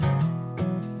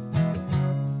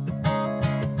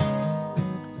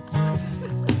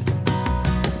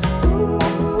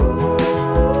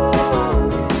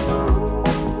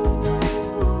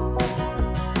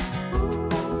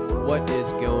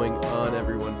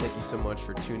so much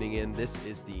for tuning in. This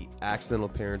is the Accidental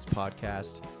Parents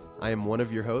Podcast. I am one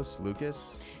of your hosts,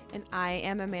 Lucas. And I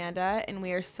am Amanda, and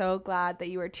we are so glad that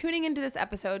you are tuning into this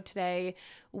episode today.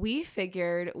 We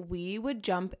figured we would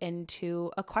jump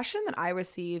into a question that I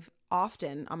receive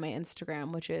often on my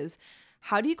Instagram, which is,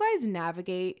 how do you guys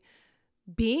navigate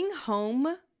being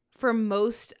home for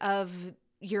most of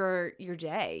your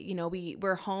day? You know,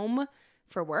 we're home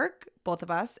for work, both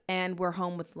of us, and we're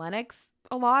home with Lennox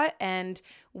a lot, and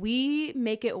we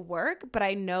make it work. But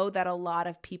I know that a lot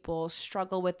of people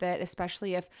struggle with it,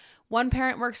 especially if one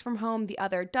parent works from home, the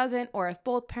other doesn't, or if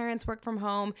both parents work from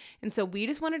home. And so we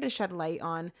just wanted to shed light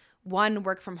on one,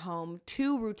 work from home,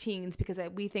 two, routines, because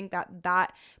we think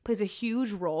that plays a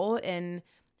huge role in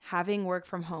having work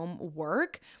from home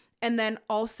work. And then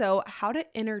also how to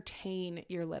entertain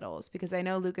your littles, because I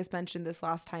know Lucas mentioned this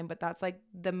last time, but that's like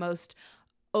the most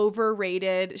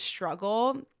overrated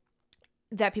struggle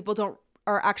that people don't,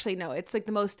 or actually no, it's like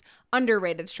the most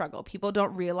underrated struggle. People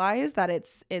don't realize that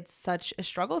it's such a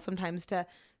struggle sometimes to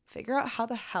figure out how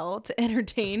the hell to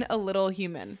entertain a little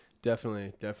human.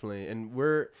 Definitely. And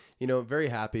we're, very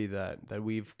happy that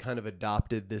we've kind of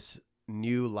adopted this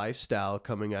new lifestyle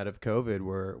coming out of COVID,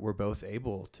 where we're both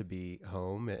able to be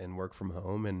home and work from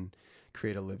home and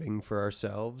create a living for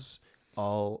ourselves,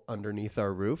 all underneath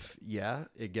our roof. Yeah,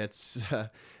 it gets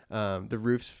the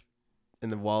roofs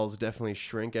and the walls definitely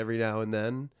shrink every now and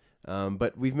then,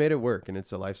 but we've made it work, and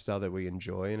it's a lifestyle that we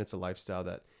enjoy, and it's a lifestyle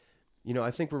that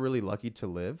I think we're really lucky to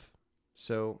live.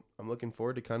 So I'm looking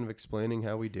forward to kind of explaining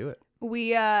how we do it.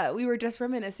 We were just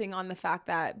reminiscing on the fact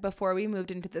that before we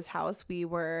moved into this house, we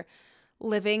were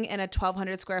living in a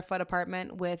 1,200 square foot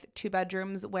apartment with 2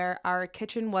 bedrooms, where our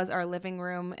kitchen was our living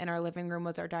room and our living room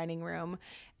was our dining room.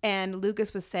 And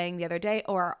Lucas was saying the other day,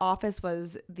 or our office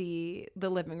was the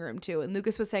living room too. And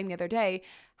Lucas was saying the other day,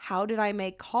 how did I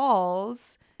make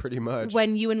calls? Pretty much.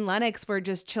 When you and Lennox were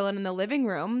just chilling in the living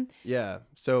room. Yeah.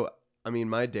 So,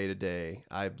 my day to day,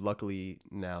 luckily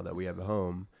now that we have a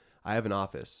home, I have an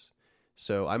office.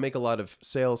 So I make a lot of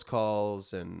sales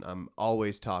calls, and I'm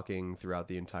always talking throughout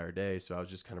the entire day. So I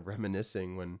was just kind of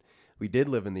reminiscing when we did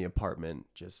live in the apartment,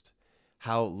 just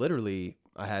how literally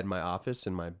I had my office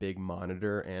and my big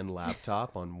monitor and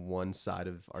laptop on one side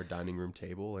of our dining room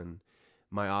table. And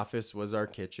my office was our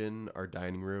kitchen, our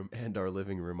dining room, and our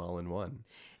living room all in one.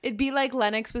 It'd be like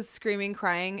Lennox was screaming,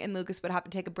 crying, and Lucas would have to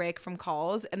take a break from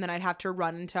calls, and then I'd have to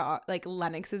run into like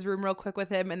Lennox's room real quick with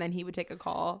him, and then he would take a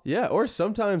call. Yeah, or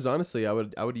sometimes, honestly, I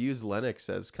would use Lennox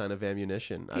as kind of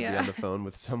ammunition. I'd be on the phone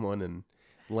with someone, and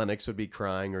Lennox would be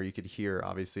crying, or you could hear,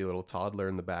 obviously, a little toddler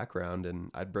in the background,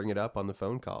 and I'd bring it up on the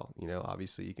phone call.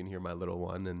 Obviously, you can hear my little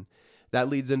one, and that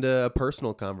leads into a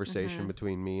personal conversation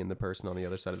between me and the person on the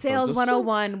other side of the phone. Sales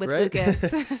 101 with right?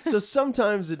 Lucas. So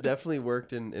sometimes it definitely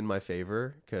worked in my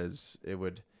favor, because it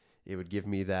would give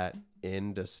me that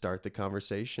in to start the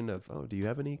conversation of, oh, do you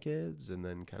have any kids? And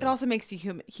then kind of. It also makes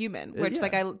you human, which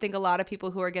like I think a lot of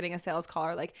people who are getting a sales call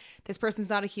are like, this person's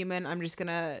not a human, I'm just going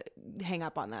to hang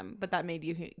up on them. But that made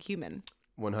you human.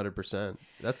 100%.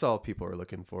 That's all people are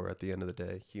looking for at the end of the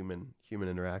day, human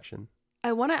interaction.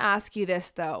 I want to ask you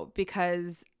this, though,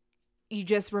 because you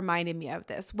just reminded me of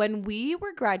this. When we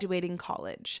were graduating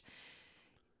college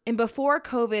and before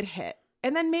COVID hit,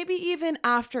 and then maybe even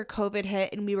after COVID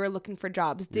hit and we were looking for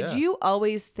jobs, did you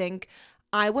always think,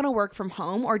 I want to work from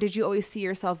home? Or did you always see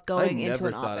yourself going into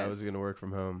an office? I never thought I was going to work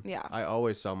from home. Yeah. I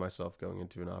always saw myself going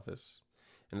into an office.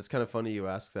 And it's kind of funny you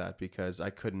ask that, because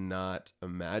I could not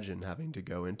imagine having to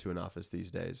go into an office these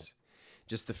days.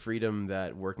 Just the freedom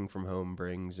that working from home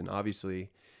brings. And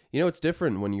obviously, it's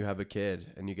different when you have a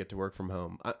kid and you get to work from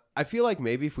home. I feel like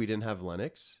maybe if we didn't have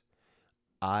Lennox,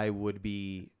 I would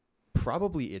be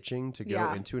probably itching to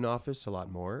go into an office a lot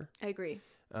more. I agree.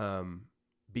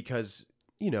 Because,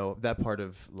 that part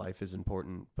of life is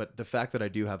important. But the fact that I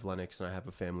do have Lennox and I have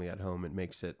a family at home, it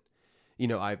makes it,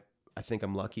 I think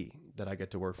I'm lucky that I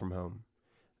get to work from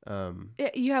home.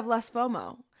 You have less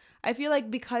FOMO. I feel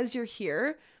like because you're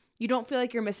here, you don't feel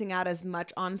like you're missing out as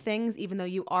much on things, even though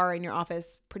you are in your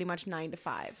office pretty much 9 to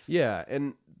 5. Yeah.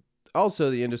 And also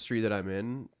the industry that I'm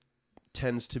in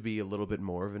tends to be a little bit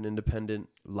more of an independent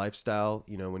lifestyle.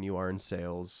 When you are in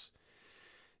sales,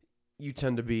 you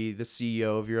tend to be the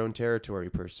CEO of your own territory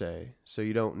per se. So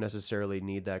you don't necessarily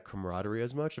need that camaraderie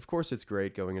as much. Of course, it's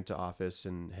great going into office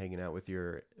and hanging out with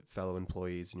your fellow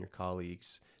employees and your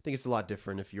colleagues. I think it's a lot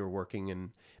different if you're working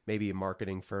in maybe a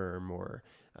marketing firm or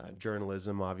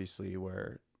journalism, obviously,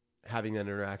 where having that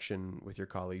interaction with your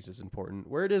colleagues is important,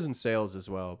 where it is in sales as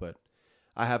well. But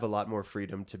I have a lot more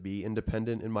freedom to be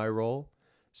independent in my role.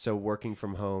 So working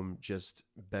from home just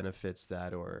benefits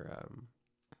that, or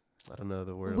I don't know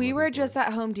the word. We were just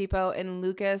at Home Depot, and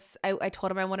Lucas, I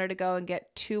told him I wanted to go and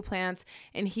get 2 plants,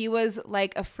 and he was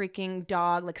like a freaking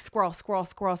dog, like squirrel,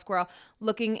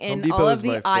 looking in all of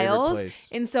the aisles. Place.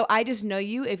 And so I just know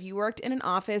you, if you worked in an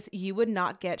office, you would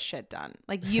not get shit done.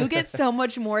 Like, you get so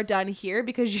much more done here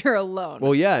because you're alone.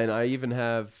 Well, yeah, and I even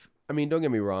have, I mean, don't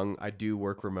get me wrong, I do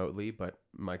work remotely, but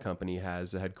my company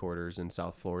has a headquarters in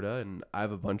South Florida, and I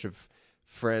have a bunch of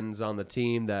friends on the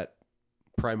team that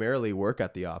primarily work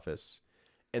at the office,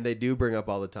 and they do bring up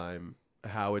all the time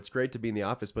how it's great to be in the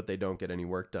office, but they don't get any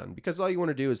work done because all you want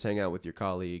to do is hang out with your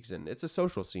colleagues, and it's a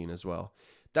social scene as well.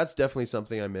 That's definitely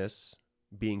something I miss,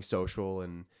 being social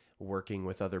and working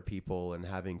with other people and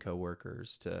having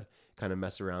coworkers to kind of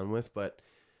mess around with. But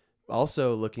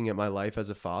also looking at my life as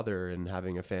a father and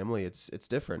having a family, it's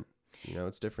different. You know,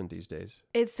 it's different these days.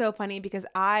 It's so funny because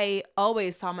I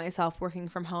always saw myself working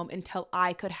from home until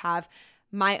I could have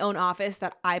my own office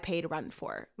that I paid rent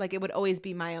for. Like, it would always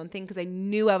be my own thing because I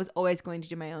knew I was always going to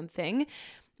do my own thing.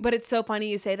 But it's so funny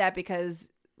you say that because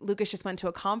Lucas just went to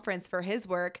a conference for his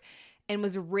work and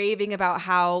was raving about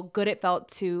how good it felt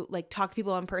to like talk to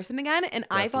people in person again. And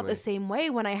Definitely. I felt the same way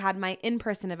when I had my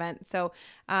in-person event. So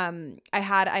I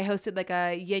hosted like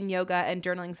a yin yoga and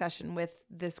journaling session with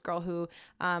this girl who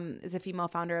is a female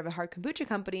founder of a hard kombucha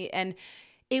company. And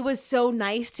it was so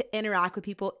nice to interact with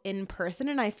people in person.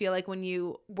 And I feel like when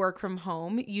you work from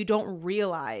home, you don't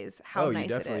realize how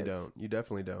nice it is. You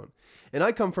definitely don't. And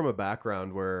I come from a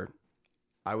background where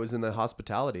I was in the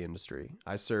hospitality industry.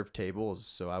 I served tables,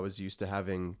 so I was used to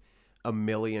having a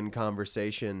million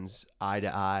conversations eye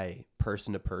to eye,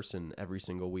 person to person, every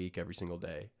single week, every single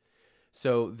day.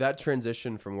 So that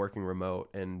transition from working remote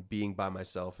and being by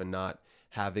myself and not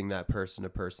having that person to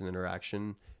person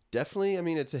interaction, definitely, I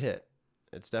mean, it's a hit.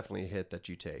 It's definitely a hit that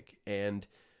you take. And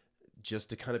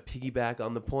just to kind of piggyback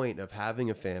on the point of having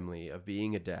a family, of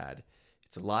being a dad,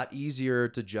 it's a lot easier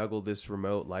to juggle this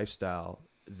remote lifestyle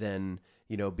than,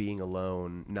 you know, being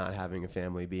alone, not having a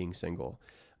family, being single.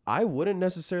 I wouldn't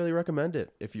necessarily recommend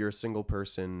it if you're a single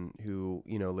person who,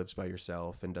 you know, lives by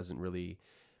yourself and doesn't really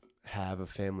have a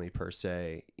family per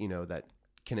se, you know, that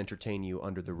can entertain you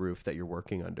under the roof that you're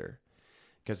working under.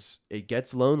 Because it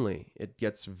gets lonely. It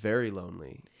gets very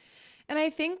lonely. And I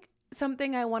think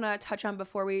something I want to touch on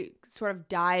before we sort of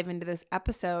dive into this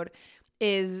episode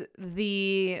is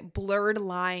the blurred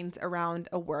lines around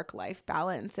a work-life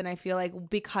balance. And I feel like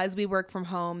because we work from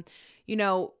home, you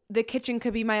know, the kitchen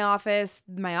could be my office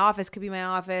could be my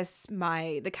office,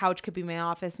 the couch could be my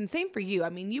office, and same for you. I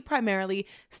mean, you primarily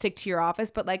stick to your office,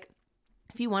 but like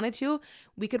if you wanted to,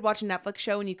 we could watch a Netflix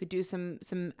show and you could do some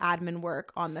admin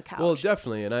work on the couch. Well,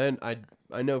 definitely. And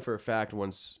I know for a fact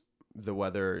once the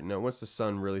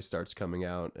sun really starts coming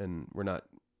out and we're not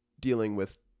dealing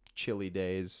with chilly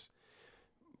days,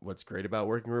 what's great about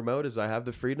working remote is I have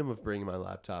the freedom of bringing my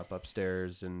laptop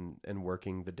upstairs and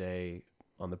working the day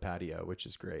on the patio, which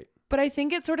is great. But I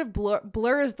think it sort of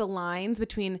blurs the lines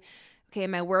between, okay,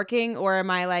 am I working or am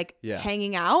I like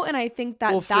hanging out? And I think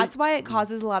that that's why it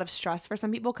causes a lot of stress for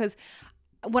some people. Because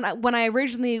when I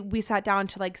originally we sat down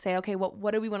to like say, okay,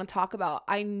 what do we want to talk about?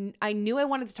 I knew I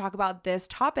wanted to talk about this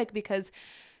topic because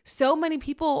so many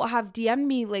people have DM'd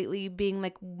me lately being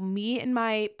like, me and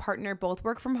my partner both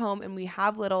work from home and we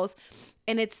have littles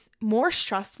and it's more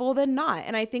stressful than not.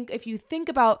 And I think if you think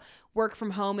about work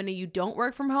from home and you don't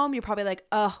work from home, you're probably like,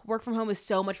 oh, work from home is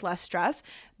so much less stress.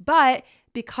 But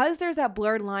because there's that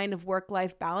blurred line of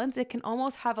work-life balance, it can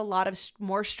almost have a lot of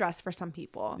more stress for some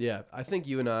people. Yeah, I think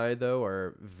you and I, though,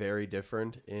 are very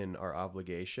different in our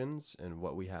obligations and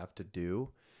what we have to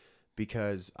do.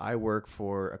 Because I work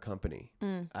for a company.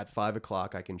 At 5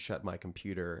 o'clock, I can shut my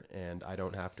computer and I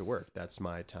don't have to work. That's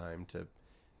my time to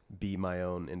be my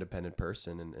own independent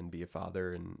person and be a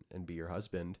father and be your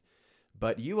husband.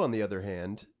 But you, on the other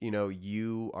hand, you know,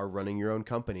 you are running your own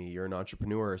company. You're an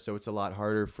entrepreneur. So it's a lot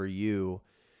harder for you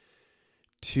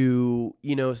to,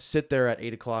 you know, sit there at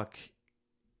 8 o'clock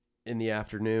in the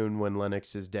afternoon when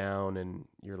Lennox is down and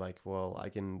you're like, well, I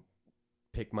can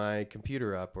pick my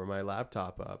computer up or my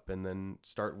laptop up and then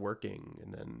start working.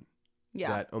 And then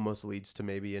that almost leads to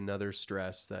maybe another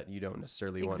stress that you don't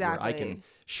necessarily want. Where I can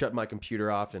shut my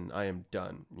computer off and I am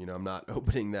done. You know, I'm not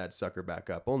opening that sucker back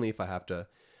up, only if I have to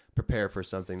prepare for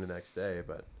something the next day.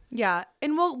 But yeah.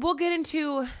 And we'll get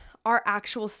into our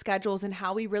actual schedules and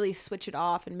how we really switch it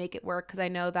off and make it work. Cause I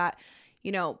know that,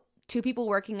 you know, 2 people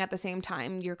working at the same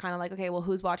time, you're kind of like, okay, well,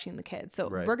 who's watching the kids? So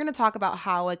we're going to talk about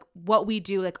how, like, what we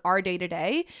do, like our day to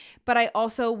day. But I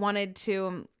also wanted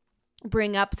to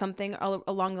bring up something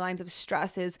along the lines of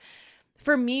stress is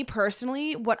For me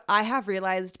personally, what I have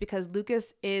realized, because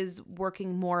Lucas is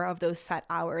working more of those set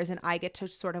hours and I get to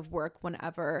sort of work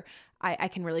whenever I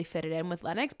can really fit it in with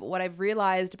Lennox. But what I've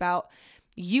realized about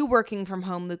you working from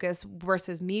home, Lucas,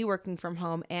 versus me working from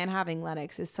home and having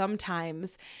Lennox is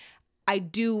sometimes I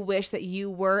do wish that you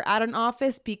were at an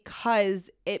office because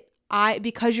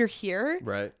you're here.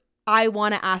 Right. I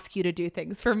want to ask you to do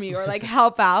things for me or like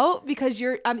help out because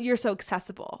you're so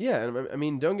accessible. Yeah, and I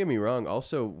mean, don't get me wrong.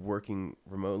 Also, working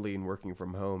remotely and working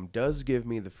from home does give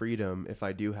me the freedom if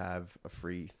I do have a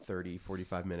free 30,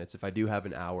 45 minutes. If I do have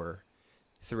an hour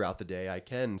throughout the day, I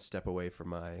can step away from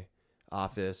my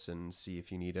office and see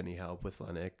if you need any help with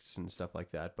Lennox and stuff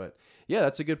like that. But yeah,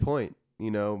 that's a good point. You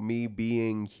know, me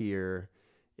being here,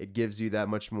 it gives you that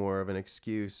much more of an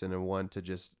excuse and a want to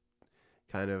just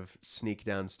kind of sneak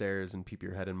downstairs and peep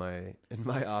your head in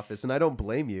my office. And I don't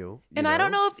blame you. And I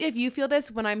don't know if you feel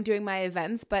this when I'm doing my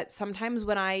events, but sometimes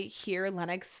when I hear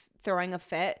Lennox throwing a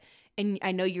fit and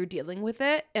I know you're dealing with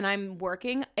it and I'm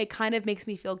working, it kind of makes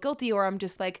me feel guilty, or I'm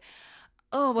just like,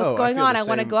 oh, what's going on? I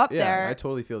want to go up there. I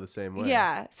totally feel the same way.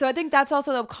 Yeah. So I think that's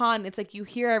also the con. It's like you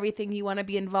hear everything, you want to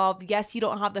be involved. Yes, you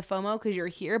don't have the FOMO because you're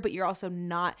here, but you're also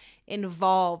not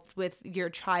involved with your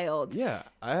child. Yeah.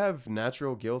 I have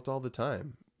natural guilt all the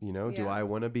time. You know, do Yeah. I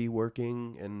want to be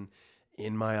working and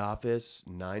in my office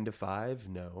 9 to 5?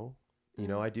 No. You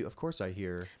know, I do. Of course I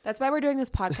hear. That's why we're doing this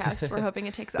podcast. We're hoping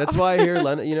it takes off. That's why I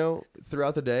hear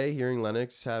throughout the day, hearing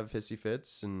Lennox have hissy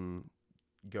fits and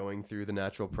going through the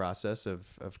natural process of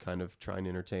kind of trying to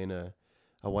entertain a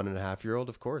 1.5-year-old.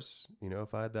 Of course, you know,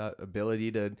 if I had that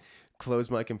ability to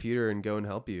close my computer and go and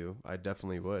help you, I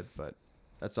definitely would. But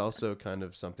that's also kind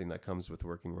of something that comes with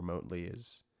working remotely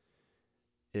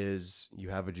is you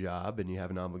have a job and you have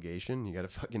an obligation. You got to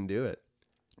fucking do it.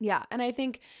 Yeah, and I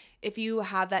think if you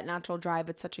have that natural drive,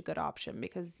 it's such a good option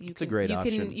because It's a great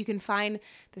option. You can find,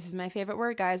 this is my favorite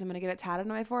word, guys. I'm going to get it tatted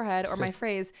on my forehead, or my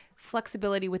phrase,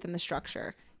 flexibility within the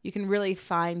structure. You can really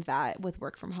find that with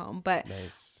work from home. But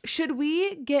Nice. should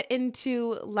we get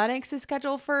into Lennox's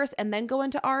schedule first and then go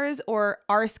into ours, or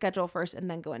our schedule first and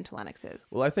then go into Lennox's?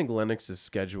 Well, I think Lennox's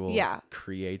schedule Yeah.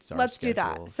 creates our Let's do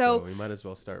schedule, that. So we might as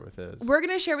well start with his. We're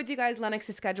going to share with you guys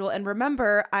Lennox's schedule. And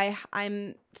remember,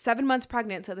 I'm 7 months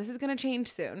pregnant, so this is going to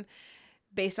change soon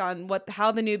based on how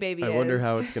the new baby is. I wonder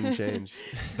how it's going to change.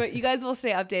 But you guys will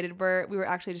stay updated. We were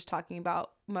actually just talking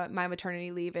about my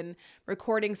maternity leave and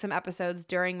recording some episodes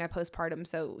during my postpartum.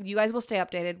 So you guys will stay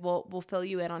updated. We'll fill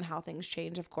you in on how things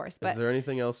change, of course. But Is there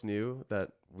anything else new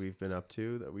that we've been up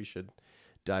to that we should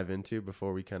dive into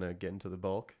before we kind of get into the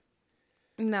bulk?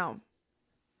 no.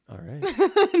 All right.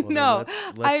 Well, then No.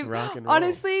 let's rock and roll.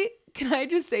 Honestly, can I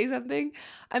just say something?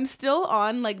 I'm still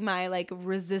on like my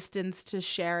resistance to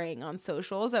sharing on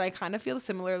socials, and I kind of feel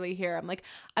similarly here. I'm like,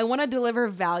 I want to deliver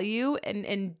value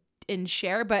and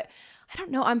share, but I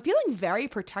don't know. I'm feeling very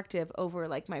protective over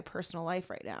like my personal life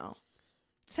right now.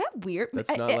 Is that weird?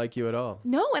 That's not like you at all.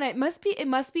 No, and it must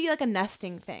be like a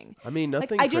nesting thing. I mean,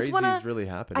 nothing I just crazy wanna- is really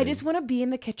happening. I just want to be in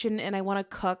the kitchen and I want to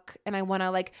cook and I want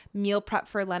to like meal prep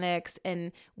for Lennox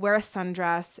and wear a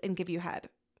sundress and give you head.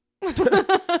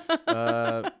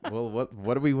 Well,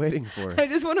 what are we waiting for? I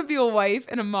just want to be a wife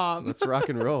and a mom. Let's rock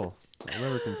and roll. I'll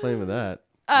never complain with that.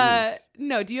 Jeez.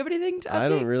 No, do you have anything to update? I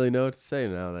don't really know what to say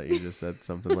now that you just said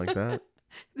something like that.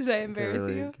 Did I embarrass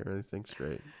you? Can't really think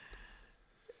straight.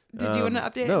 Did you want to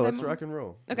update? No, them? let's rock and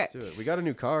roll. Okay. Let's do it. We got a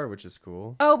new car, which is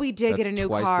cool. Oh, we did That's get a new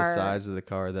twice car. the size of the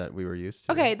car that we were used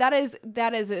to. Okay, that is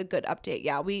a good update.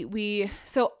 Yeah, we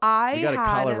so I We got a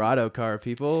had Colorado car,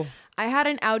 people. I had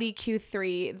an Audi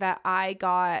Q3 that I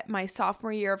got my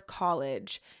sophomore year of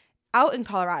college out in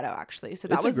Colorado, actually. So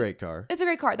that It's was a great car. It's a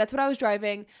great car. That's what I was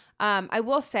driving. I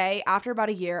will say after about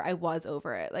a year, I was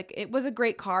over it. Like it was a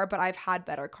great car, but I've had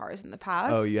better cars in the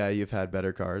past. Oh yeah, you've had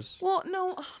better cars. Well,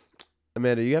 no,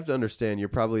 Amanda, you have to understand, you're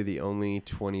probably the only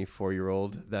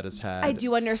 24-year-old that has had. I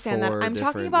do understand that. 4 I'm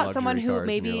talking different about someone luxury who cars in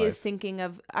your maybe is life. thinking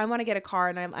of, I want to get a car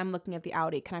and I'm looking at the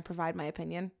Audi. Can I provide my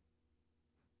opinion?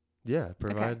 Yeah,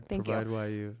 provide thank you. why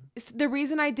you. The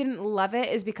reason I didn't love it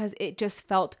is because it just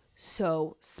felt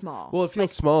so small. Well, it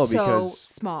feels small so because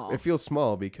small. It feels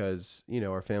small because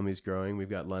our family's growing. We've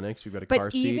got Lennox. We've got a But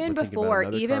car seat. even we're thinking about before,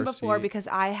 another car seat. because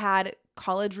I had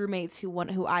college roommates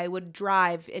who I would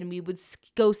drive and we would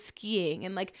go skiing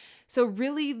and so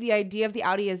really the idea of the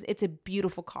Audi is it's a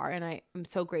beautiful car and I'm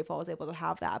so grateful I was able to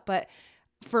have that. But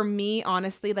for me,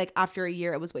 honestly, after a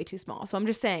year, it was way too small. So I'm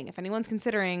just saying, if anyone's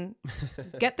considering,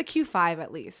 get the Q5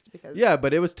 at least because Yeah,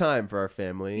 but it was time for our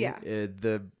family. Yeah.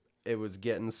 It was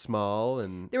getting small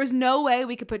and. there was no way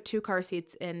we could put 2 car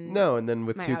seats in. No, and then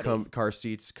with my 2 Audi. car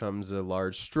seats comes a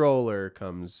large stroller,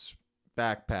 comes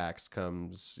backpacks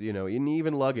comes, and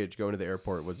even luggage going to the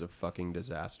airport was a fucking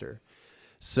disaster.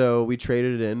 So we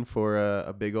traded it in for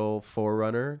a big old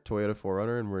Toyota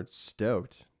 4Runner, and we're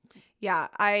stoked. Yeah,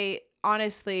 I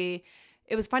honestly,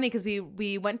 it was funny because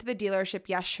we went to the dealership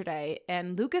yesterday,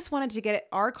 and Lucas wanted to get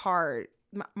our car,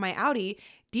 my Audi,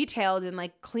 detailed and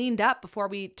like cleaned up before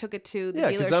we took it to the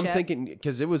dealership. Yeah, because I'm thinking,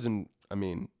 because it was in bad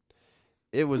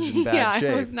shape. Yeah,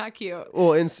 it was not cute.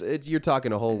 Well, you're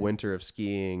talking a whole winter of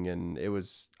skiing, and it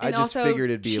was. And I just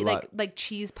figured it'd be a lot like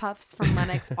cheese puffs from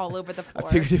Lennox all over the floor.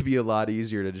 I figured it'd be a lot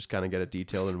easier to just kind of get it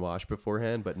detailed and washed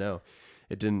beforehand, but no,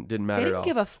 it didn't matter at all. They didn't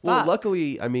give a fuck. Well,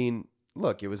 luckily,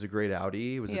 look, it was a great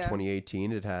Audi. It was a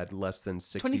 2018. It had less than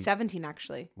 60. 2017,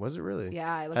 actually. Was it really?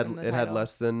 Yeah, I looked in the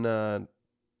title.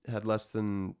 Had less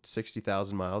than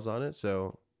 60,000 miles on it.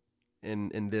 So,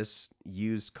 in this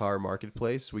used car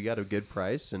marketplace, we got a good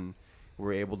price, and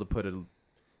we're able to put a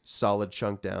solid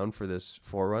chunk down for this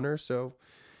 4Runner. So,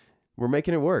 we're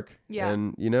making it work. Yeah.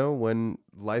 And when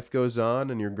life goes on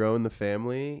and you're growing the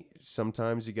family,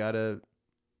 sometimes you gotta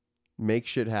make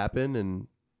shit happen and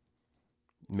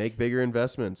make bigger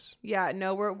investments. Yeah,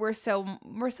 no, we're so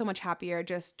much happier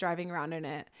just driving around in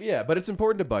it. Yeah, but it's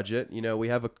important to budget. We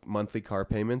have a monthly car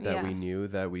payment that we knew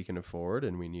that we can afford,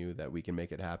 and we knew that we can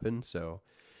make it happen. So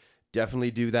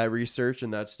definitely do that research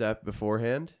and that step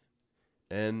beforehand.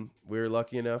 And we were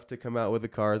lucky enough to come out with a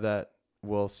car that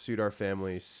will suit our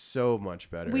family so much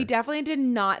better. We definitely did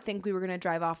not think we were going to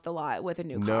drive off the lot with a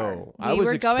new car. No, we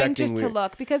were going just to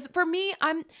look, because for me,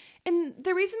 and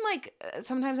the reason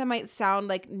sometimes I might sound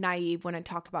like naive when I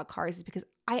talk about cars is because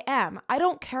I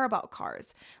don't care about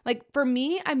cars. Like, for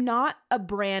me, I'm not a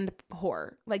brand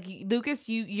whore. Like, Lucas,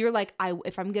 you're like,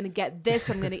 if I'm going to get this,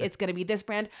 it's going to be this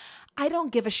brand. I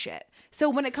don't give a shit. So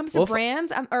when it comes to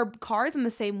brands or cars, in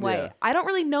the same way, Yeah. I don't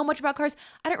really know much about cars.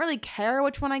 I don't really care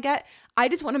which one I get. I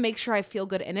just want to make sure I feel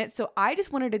good in it. So I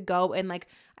just wanted to go and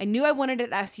I knew I wanted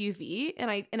an SUV,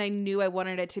 and I knew I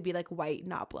wanted it to be like white,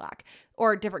 not black,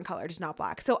 or a different color, just not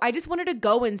black. So I just wanted to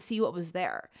go and see what was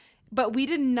there. But we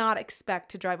did not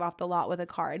expect to drive off the lot with a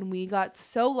car, and we got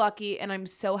so lucky, and I'm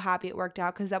so happy it worked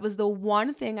out, because that was the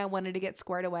one thing I wanted to get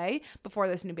squared away before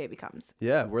this new baby comes.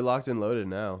 Yeah, we're locked and loaded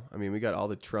now. We got all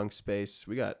the trunk space.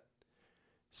 We got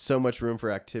so much room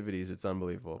for activities. It's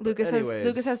unbelievable. Lucas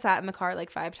has sat in the car like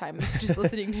 5 times just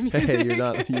listening to music. Hey, you're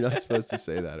not supposed to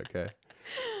say that, okay?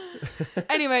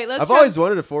 Anyway, I've always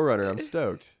wanted a 4Runner. I'm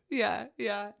stoked. Yeah.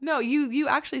 No, you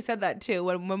actually said that too.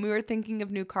 When we were thinking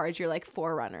of new cars, you're like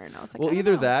 4Runner, and I was like, well,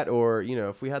 either that or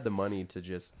if we had the money to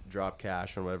just drop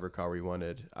cash on whatever car we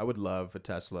wanted, I would love a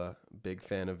Tesla. Big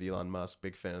fan of Elon Musk.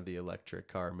 Big fan of the electric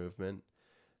car movement.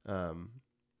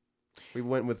 We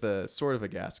went with a sort of a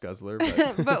gas guzzler,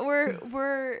 but but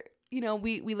we're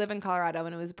we live in Colorado,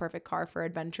 and it was a perfect car for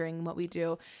adventuring what we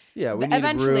do. Yeah, we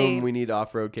need room. We need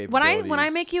off-road capabilities. When I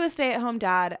make you a stay-at-home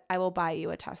dad, I will buy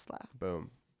you a Tesla.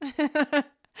 Boom.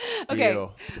 Okay,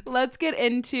 Deal. Let's get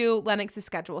into Lennox's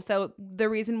schedule. So the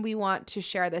reason we want to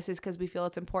share this is because we feel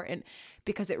it's important,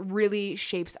 because it really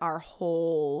shapes our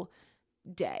whole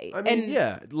day.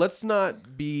 Let's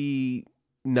not be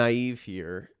naive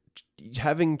here.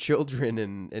 Having children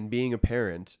and being a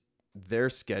parent, their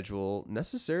schedule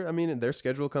their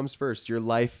schedule comes first. Your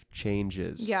life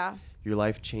changes. Yeah. Your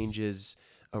life changes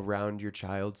around your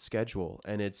child's schedule,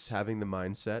 and it's having the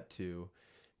mindset to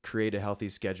create a healthy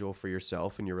schedule for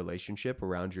yourself and your relationship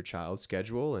around your child's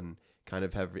schedule, and kind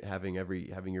of having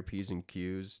your P's and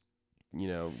Q's,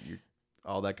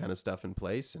 all that kind of stuff in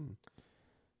place. And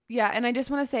yeah, and I just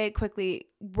want to say quickly,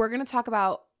 we're going to talk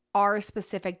about our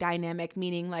specific dynamic,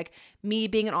 meaning like me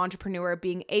being an entrepreneur,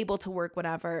 being able to work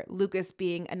whenever, Lucas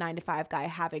being a 9-to-5 guy,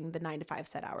 having the 9-to-5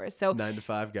 set hours. So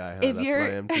 9-to-5 guy, huh? If That's what I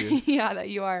am too. Yeah, that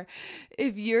you are.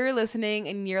 If you're listening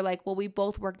and you're like, well, we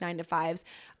both work 9-to-5s,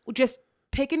 just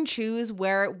pick and choose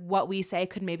where what we say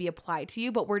could maybe apply to you,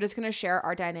 but we're just going to share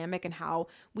our dynamic and how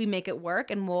we make it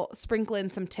work, and we'll sprinkle in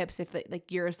some tips if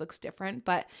yours looks different.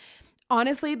 But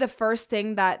honestly, the first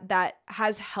thing that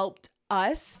has helped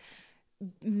us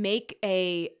make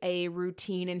a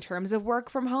routine in terms of work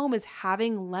from home is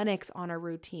having Lennox on a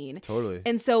routine. Totally.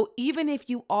 And so even if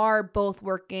you are both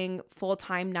working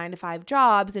full-time 9-to-5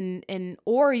 jobs and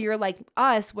or you're like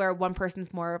us, where one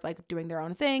person's more of like doing their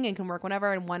own thing and can work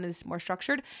whenever, and one is more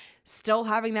structured, still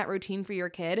having that routine for your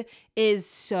kid is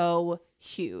so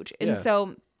huge. And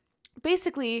so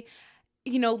basically,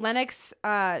 Lennox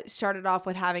started off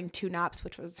with having 2 naps,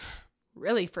 which was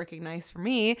really freaking nice for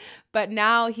me, but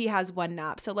now he has 1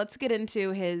 nap. So let's get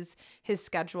into his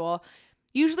schedule.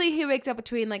 Usually he wakes up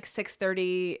between like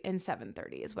 6:30 and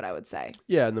 7:30 is what I would say.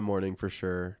 Yeah, in the morning for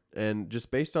sure. And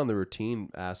just based on the routine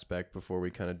aspect before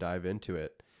we kind of dive into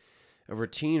it, a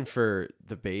routine for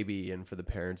the baby and for the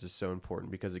parents is so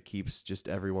important because it keeps just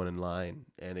everyone in line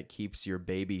and it keeps your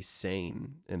baby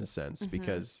sane in a sense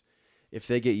because if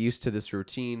they get used to this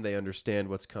routine, they understand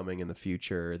what's coming in the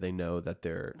future. They know that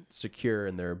they're secure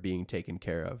and they're being taken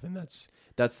care of. And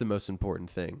that's the most important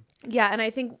thing. Yeah, and I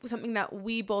think something that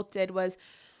we both did was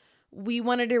we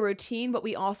wanted a routine, but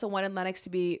we also wanted Lennox to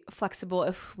be flexible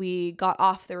if we got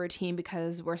off the routine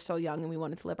because we're so young and we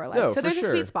wanted to live our life. No, So for there's a sure.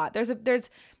 sweet spot. There's a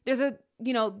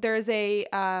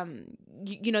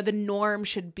the norm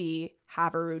should be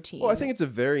have a routine. Well, I think it's a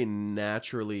very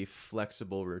naturally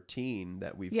flexible routine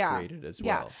that we've created as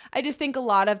well. I just think a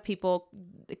lot of people,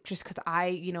 just because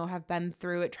I, have been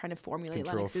through it trying to formulate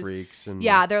Control Lennox's. freaks. And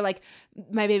They're like,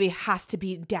 my baby has to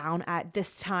be down at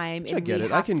this time. I get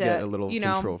it. I can get a little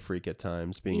control freak at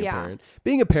times being a parent.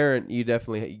 Being a parent, you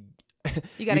definitely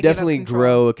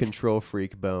grow a control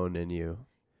freak bone in you.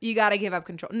 You got to give up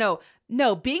control.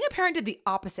 No, being a parent did the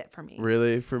opposite for me.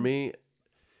 Really? For me,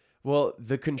 well,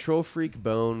 the control freak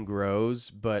bone grows,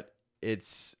 but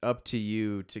it's up to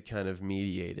you to kind of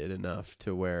mediate it enough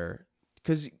to where,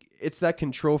 because it's that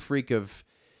control freak of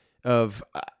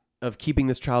keeping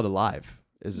this child alive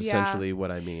is essentially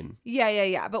what I mean.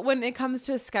 Yeah. But when it comes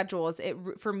to schedules,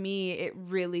 for me, it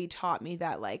really taught me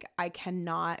that like I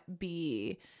cannot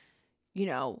be,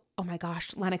 oh my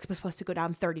gosh, Lennox was supposed to go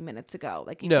down 30 minutes ago.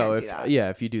 Like can't do that.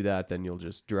 If you do that, then you'll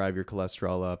just drive your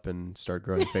cholesterol up and start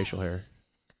growing facial hair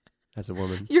as a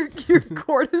woman. Your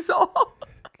cortisol.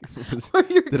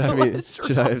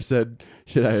 Should I have said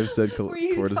Were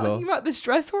you cortisol? talking about the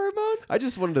stress hormone? I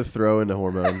just wanted to throw in a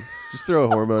hormone. Just throw a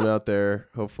hormone out there.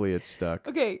 Hopefully it's stuck.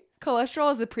 Okay,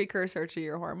 cholesterol is a precursor to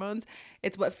your hormones.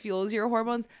 It's what fuels your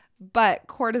hormones, but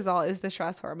cortisol is the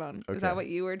stress hormone. Okay. Is that what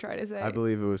you were trying to say? I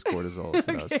believe it was cortisol is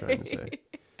what I was trying to say.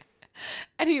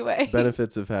 Anyway.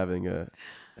 Benefits of having a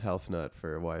health nut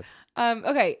for a wife.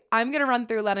 Okay, I'm going to run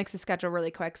through Lennox's schedule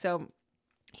really quick. So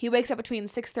he wakes up between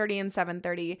 6:30 and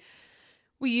 7:30.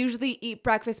 We usually eat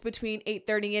breakfast between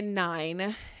 8:30 and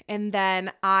 9. And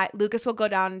then Lucas will go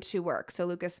down to work. So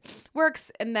Lucas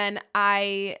works, and then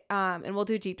and we'll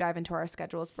do a deep dive into our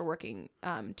schedules for working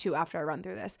too after I run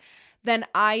through this. Then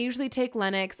I usually take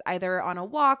Lennox either on a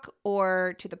walk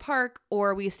or to the park,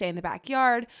 or we stay in the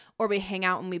backyard, or we hang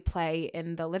out and we play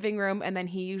in the living room. And then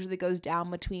he usually goes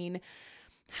down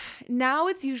now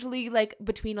it's usually like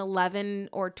between 11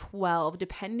 or 12,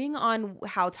 depending on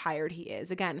how tired he is.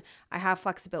 Again, I have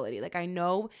flexibility. Like I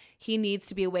know he needs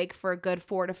to be awake for a good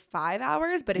 4 to 5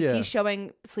 hours, but if he's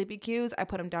showing sleepy cues, I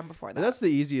put him down before that. And that's the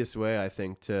easiest way, I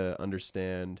think, to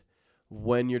understand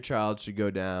when your child should go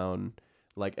down.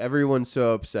 Like everyone's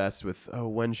so obsessed with,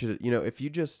 when should it, if you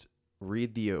just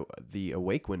read the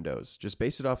awake windows, just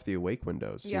base it off the awake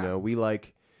windows.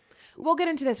 We'll get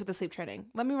into this with the sleep training.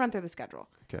 Let me run through the schedule.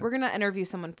 Okay. We're going to interview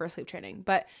someone for sleep training.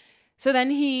 But so then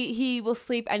he will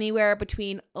sleep anywhere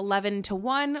between 11 to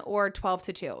 1 or 12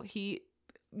 to 2. He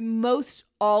most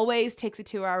always takes a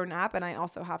 2-hour nap. And I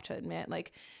also have to admit,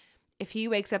 like, if he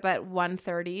wakes up at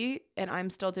 1:30 and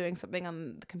I'm still doing something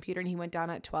on the computer and he went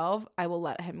down at 12, I will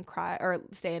let him cry or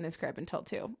stay in his crib until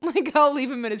 2. Like I'll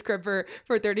leave him in his crib for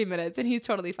 30 minutes and he's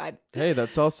totally fine. Hey,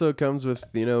 that's also comes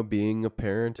with, being a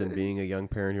parent and being a young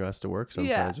parent who has to work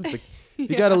sometimes. Yeah.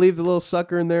 You got to leave the little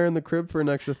sucker in there in the crib for an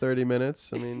extra 30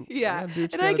 minutes. I mean,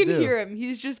 and I can hear him.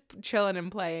 He's just chilling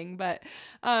and playing. But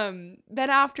then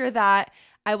after that,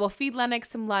 I will feed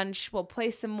Lennox some lunch. We'll play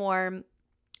some more.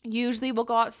 Usually we'll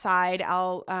go outside.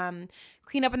 I'll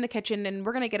clean up in the kitchen, and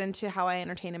we're going to get into how I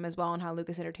entertain him as well and how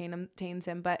Lucas entertains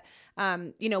him. But,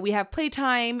 we have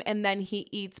playtime, and then he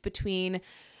eats between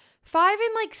 5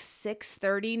 and like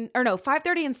 6:30 or no,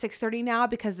 5:30 and 6:30 now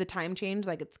because the time changed.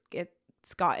 Like it's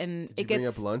gotten, Did you bring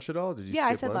up lunch at all? Did you? Yeah,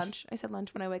 I said lunch. I said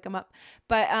lunch when I wake him up.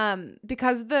 But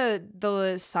because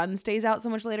the sun stays out so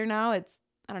much later now,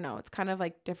 I don't know, it's kind of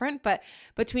like different, but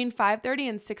between 5:30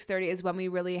 and 6:30 is when we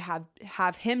really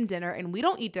have him dinner, and we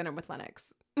don't eat dinner with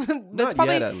Lennox. Not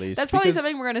yet, at least. That's probably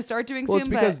something we're going to start doing soon. Well, it's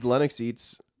because Lennox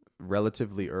eats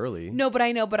relatively early. No, but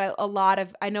I know a lot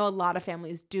of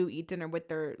families do eat dinner with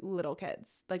their little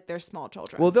kids, like their small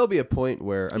children. Well, there'll be a point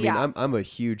where, I'm a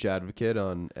huge advocate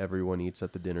on everyone eats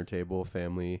at the dinner table,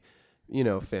 family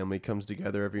comes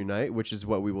together every night, which is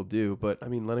what we will do. But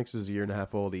Lennox is a year and a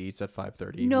half old. He eats at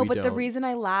 5:30. No, but the reason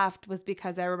I laughed was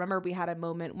because I remember we had a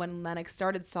moment when Lennox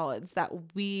started solids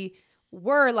that we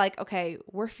were like, okay,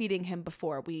 we're feeding him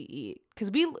before we eat. Because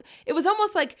it was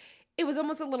almost like it was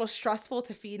almost a little stressful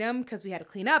to feed him because we had to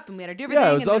clean up and we had to do everything.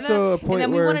 Yeah, it was and also a point and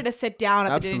then where we wanted to sit down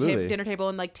at the absolutely. dinner table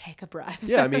and like take a breath.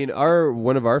 Yeah, I mean,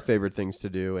 one of our favorite things to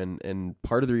do, and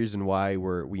part of the reason why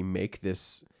we make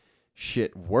this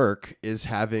shit work is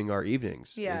having our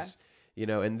evenings. Yeah. Is, you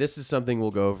know, and this is something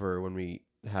we'll go over when we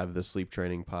have the sleep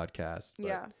training podcast. But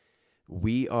Yeah.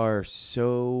 we are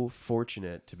so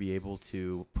fortunate to be able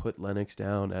to put Lennox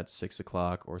down at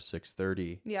 6:00 or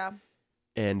 6:30 Yeah.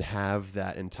 and have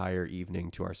that entire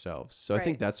evening to ourselves. So I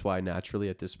think Right. that's why naturally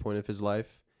at this point of his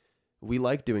life, we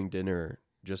like doing dinner,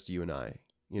 just you and I.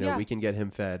 You know, Yeah. we can get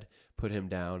him fed, put him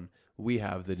down. We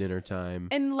have the dinner time.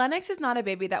 And Lennox is not a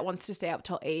baby that wants to stay up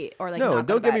till 8 or like No, not and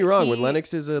go don't to get me bed. wrong. When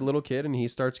Lennox is a little kid and he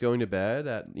starts going to bed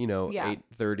at, Yeah.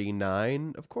 8:30,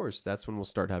 9, of course, that's when we'll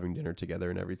start having dinner together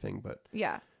and everything. But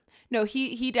Yeah. No,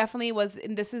 he definitely was,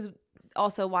 and this is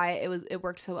also why it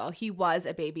worked so well. He was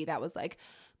a baby that was like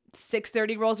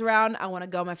 6:30 rolls around, I want to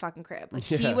go my fucking crib. Like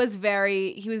Yeah. he was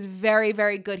very,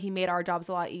 very good. He made our jobs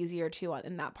a lot easier too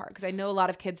in that part because I know a lot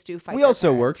of kids do fight. we their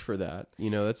also worked parents. for that. You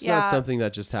know, that's Yeah. not something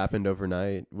that just happened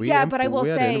overnight. But I will we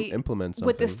had to say implement something.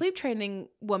 with the sleep training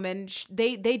woman,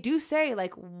 they do say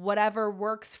like whatever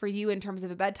works for you in terms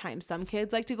of a bedtime. Some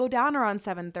kids like to go down around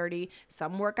 7:30.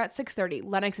 Some work at 6:30.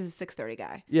 Lennox is a 6:30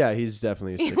 guy. Yeah, he's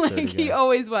definitely a 6:30 Like he guy.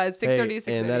 always was 6:30 Hey, to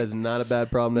 6:30. and that is not a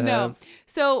bad problem to no. have.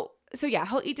 So yeah,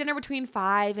 he'll eat dinner between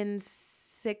 5 and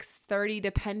 6:30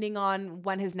 depending on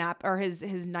when his nap or his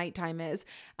nighttime is.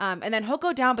 And then he'll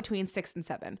go down between 6 and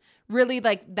 7. Really,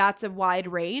 like that's a wide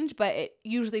range, but it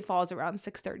usually falls around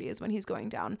 6:30 is when he's going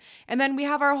down. And then we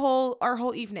have our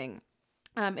whole evening.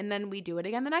 And then we do it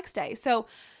again the next day. So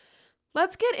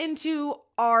let's get into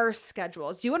our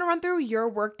schedules. Do you want to run through your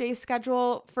workday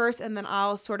schedule first and then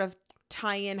I'll sort of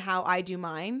tie in how I do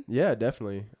mine? Yeah,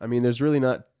 definitely. I mean, there's really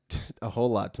not a whole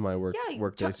lot to my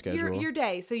workday schedule. Your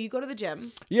day. So you go to the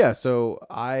gym. Yeah, so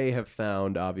I have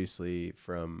found, obviously,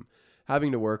 from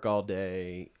having to work all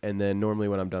day, and then normally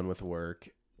when I'm done with work,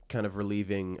 kind of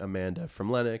relieving Amanda from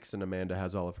Lennox, and Amanda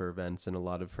has all of her events and a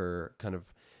lot of her kind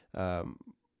of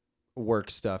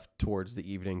work stuff towards the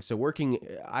evening. So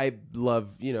I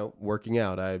love, working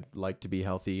out. I like to be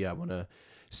healthy. I want to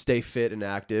stay fit and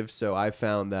active. So I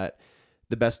found that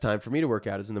the best time for me to work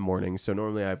out is in the morning. So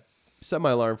normally I set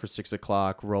my alarm for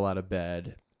 6:00, roll out of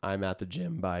bed. I'm at the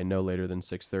gym by no later than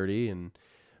 6:30, and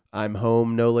I'm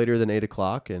home no later than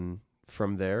 8:00. And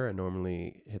from there, I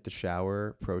normally hit the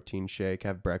shower, protein shake,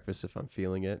 have breakfast if I'm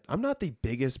feeling it. I'm not the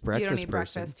biggest breakfast You don't eat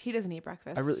person. breakfast. He doesn't eat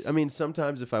breakfast. I mean,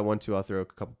 sometimes if I want to, I'll throw a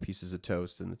couple pieces of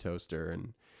toast in the toaster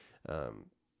and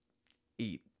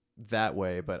eat that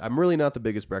way. But I'm really not the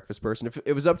biggest breakfast person. If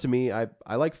it was up to me, I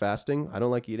like fasting. I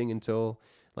don't like eating until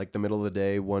like the middle of the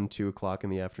day, 1, 2 o'clock in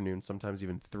the afternoon. Sometimes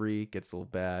even 3 gets a little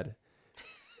bad.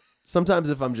 Sometimes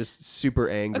if I'm just super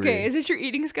angry. Okay, is this your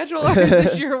eating schedule or is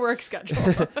this your work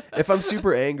schedule? If I'm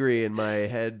super angry and my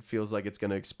head feels like it's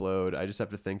going to explode, I just have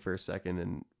to think for a second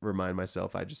and remind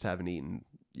myself I just haven't eaten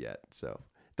yet. So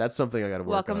that's something I got to work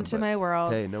on. Welcome to but my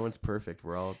world. Hey, no one's perfect.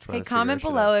 We're all trying Hey, to comment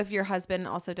figure below our if your husband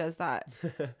also does that.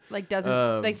 Like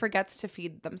forgets to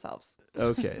feed themselves. shit out.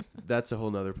 Okay, that's a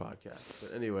whole nother podcast.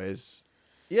 But anyways,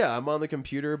 yeah, I'm on the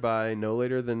computer by no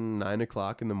later than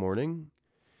 9:00 in the morning.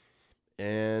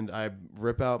 And I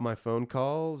rip out my phone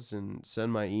calls and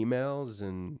send my emails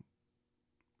and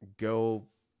go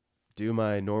do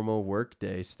my normal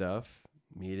workday stuff,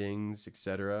 meetings,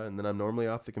 etc. And then I'm normally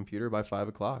off the computer by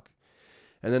 5:00.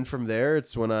 And then from there,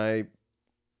 it's when I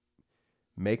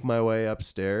make my way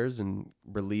upstairs and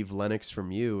relieve Lennox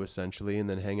from you, essentially, and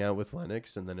then hang out with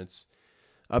Lennox. And then it's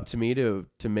up to me to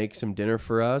make some dinner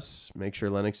for us, make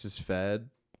sure Lennox is fed,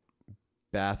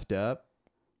 bathed up,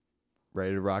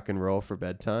 ready to rock and roll for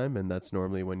bedtime. And that's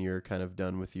normally when you're kind of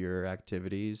done with your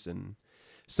activities. And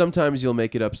sometimes you'll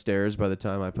make it upstairs by the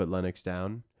time I put Lennox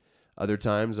down. Other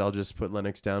times I'll just put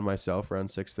Lennox down myself around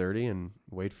 6:30 and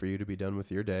wait for you to be done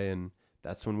with your day. And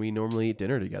that's when we normally eat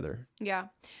dinner together. Yeah.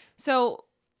 So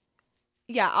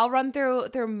yeah, I'll run through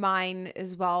mine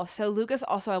as well. So Lucas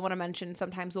also, I want to mention,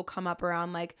 sometimes will come up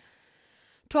around like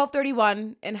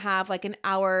 12:31 and have like an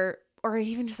hour or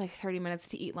even just like 30 minutes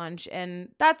to eat lunch. And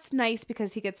that's nice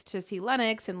because he gets to see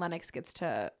Lennox and Lennox gets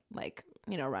to like,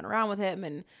 run around with him,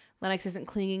 and Lennox isn't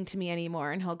clinging to me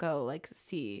anymore, and he'll go like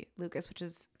see Lucas, which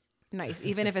is nice.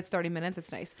 Even if it's 30 minutes,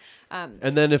 it's nice.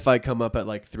 And then if I come up at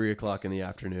like 3:00 in the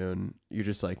afternoon, you're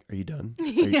just like, are you done? Are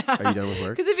you done with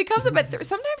work? Because if he comes up at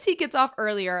sometimes he gets off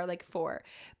earlier, like 4.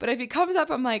 But if he comes up,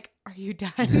 I'm like, are you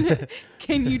done?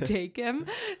 Can you take him?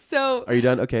 So Are you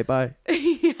done? Okay, bye.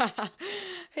 yeah.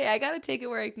 Hey, I gotta take it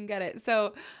where I can get it.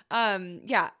 So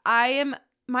yeah,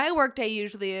 my work day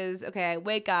usually is, okay, I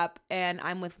wake up and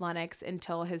I'm with Lennox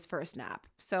until his first nap.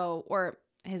 So, or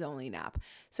his only nap.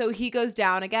 So he goes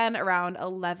down again around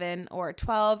 11 or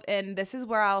 12. And this is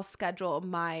where I'll schedule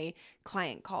my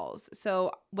client calls.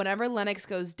 So whenever Lennox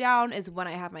goes down is when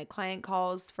I have my client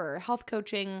calls for health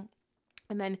coaching.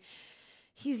 And then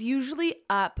he's usually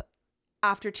up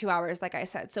after 2 hours, like I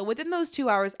said. So within those 2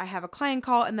 hours, I have a client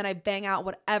call and then I bang out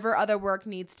whatever other work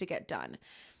needs to get done.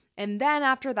 And then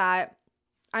after that,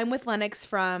 I'm with Lennox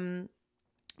from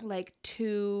like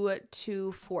 2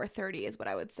 to 4:30 is what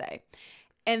I would say.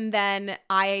 And then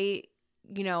I,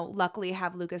 luckily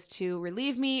have Lucas to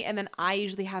relieve me. And then I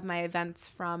usually have my events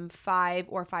from 5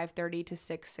 or 5:30 to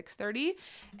 6:30.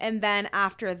 And then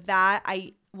after that,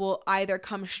 I will either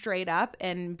come straight up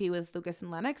and be with Lucas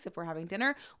and Lennox if we're having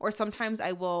dinner, or sometimes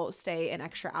I will stay an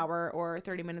extra hour or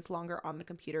 30 minutes longer on the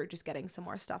computer just getting some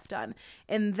more stuff done.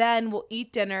 And then we'll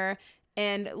eat dinner.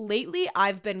 And lately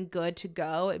I've been good to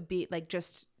go, be like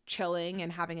just chilling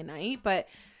and having a night. But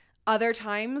other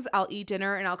times I'll eat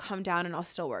dinner and I'll come down and I'll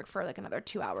still work for like another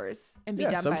 2 hours and be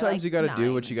done sometimes by like you got to 9.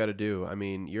 do what you got to do. I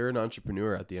mean, you're an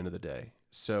entrepreneur at the end of the day.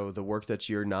 So the work that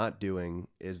you're not doing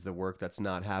is the work that's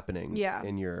not happening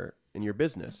in your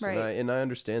business. Right. And I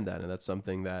understand that. And that's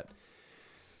something that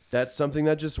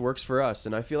just works for us.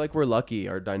 And I feel like we're lucky.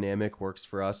 Our dynamic works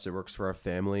for us. It works for our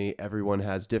family. Everyone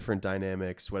has different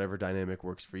dynamics. Whatever dynamic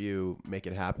works for you, make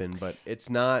it happen. But it's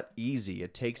not easy.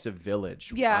 It takes a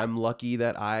village. Yeah. I'm lucky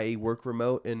that I work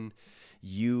remote and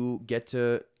you get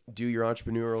to do your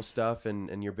entrepreneurial stuff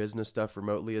and your business stuff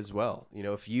remotely as well.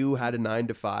 If you had a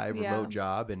 9-to-5 remote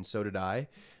job and so did I,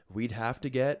 we'd have to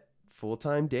get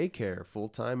full-time daycare,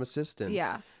 full-time assistants.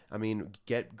 Yeah. I mean,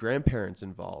 get grandparents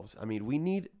involved. I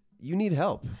mean, you need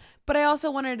help. But I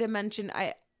also wanted to mention,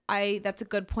 I that's a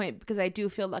good point because I do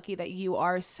feel lucky that you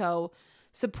are so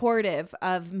supportive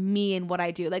of me and what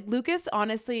I do. Like Lucas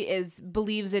honestly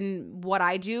believes in what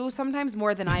I do sometimes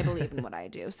more than I believe in what I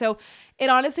do. So it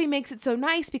honestly makes it so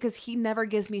nice because he never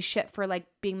gives me shit for like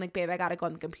being like, babe, I gotta go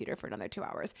on the computer for another 2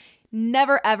 hours.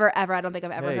 Never, ever, ever. I don't think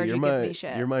I've ever heard you give me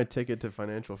shit. You're my ticket to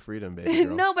financial freedom, baby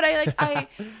girl. No, but I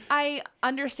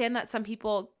understand that some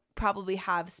people probably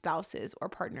have spouses or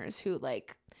partners who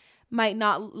like might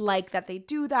not like that they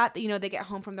do that. They get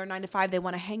home from their 9-to-5. They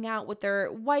want to hang out with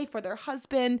their wife or their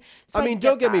husband. So I mean,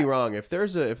 don't get me wrong. I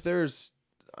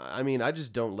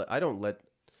don't let,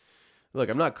 look,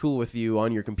 I'm not cool with you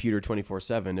on your computer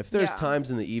 24/7. If there's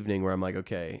times in the evening where I'm like,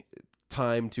 okay,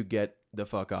 time to get the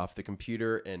fuck off the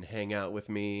computer and hang out with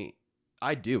me,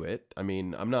 I do it. I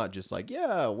mean, I'm not just like,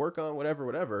 work on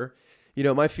whatever.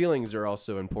 My feelings are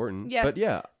also important. Yes. But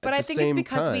but I think it's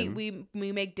because we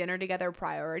make dinner together a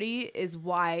priority is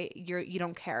why you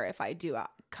don't care if I do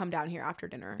come down here after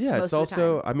dinner. Yeah, it's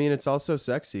also, I mean, it's also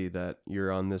sexy that you're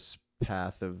on this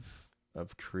path of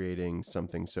creating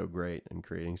something so great and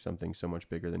creating something so much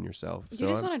bigger than yourself. You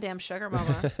just want a damn sugar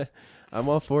mama. I'm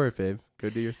all for it, babe. Go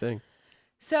do your thing.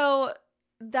 So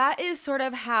that is sort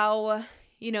of how,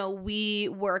 we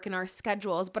work in our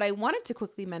schedules. But I wanted to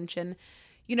quickly mention,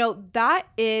 that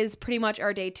is pretty much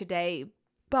our day to day,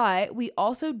 but we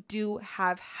also do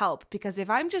have help because if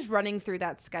I'm just running through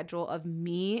that schedule of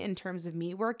me in terms of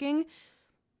me working,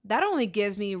 that only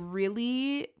gives me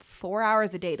really 4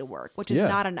 hours a day to work, which is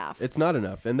not enough. It's not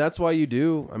enough. And that's why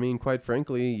quite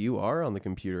frankly, you are on the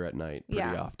computer at night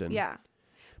pretty often. Yeah.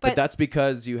 But that's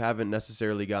because you haven't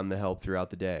necessarily gotten the help throughout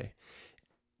the day.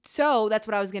 So that's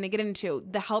what I was going to get into.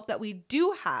 The help that we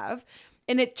do have.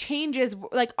 And it changes,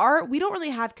 like we don't really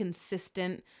have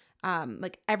consistent,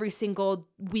 like every single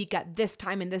week at this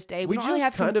time and this day. We don't really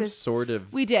have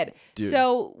We did. Do.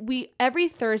 So every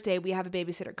Thursday we have a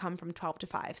babysitter come from 12 to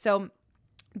 5. So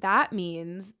that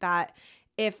means that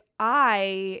if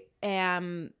I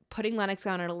am putting Lennox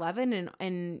down at 11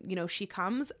 and she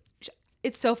comes,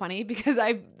 it's so funny because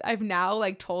I've now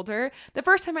like told her the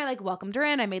first time I like welcomed her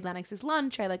in, I made Lennox's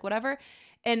lunch, I like whatever.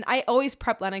 And I always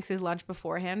prep Lennox's lunch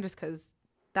beforehand just because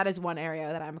that is one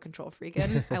area that I'm a control freak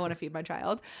in. I want to feed my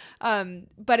child.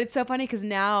 But it's so funny because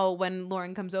now when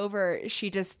Lauren comes over,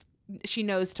 she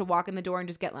knows to walk in the door and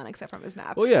just get Lennox up from his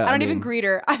nap. Well, yeah, I don't even greet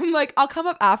her. I'm like, I'll come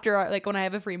up after, like when I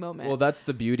have a free moment. Well, that's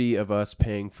the beauty of us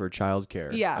paying for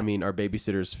childcare. Yeah. I mean, our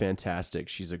babysitter is fantastic.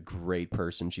 She's a great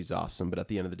person. She's awesome. But at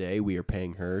the end of the day, we are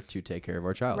paying her to take care of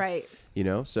our child. Right.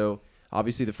 So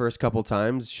obviously the first couple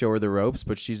times show her the ropes,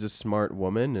 but she's a smart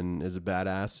woman and is a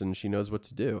badass and she knows what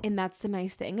to do. And that's the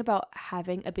nice thing about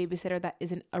having a babysitter that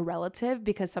isn't a relative,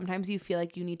 because sometimes you feel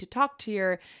like you need to talk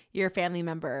to your family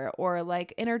member or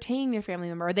like entertain your family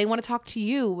member, or they want to talk to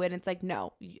you, and it's like,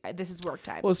 no, this is work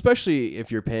time. Well, especially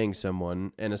if you're paying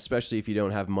someone, and especially if you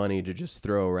don't have money to just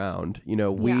throw around. You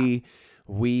know,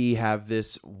 we have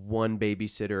this one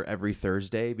babysitter every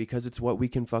Thursday because it's what we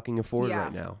can fucking afford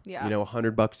right now. Yeah. You know,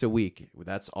 $100 a week.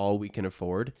 That's all we can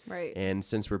afford. Right. And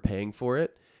since we're paying for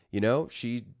it, you know,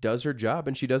 she does her job,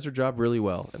 and she does her job really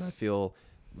well. And I feel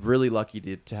really lucky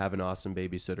to have an awesome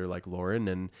babysitter like Lauren.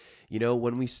 And, you know,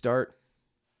 when we start,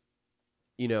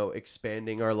 you know,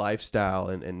 expanding our lifestyle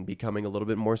and becoming a little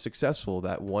bit more successful,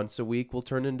 that once a week will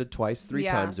turn into twice, 3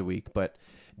 times a week. But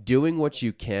doing what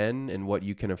you can and what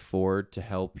you can afford to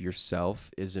help yourself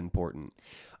is important.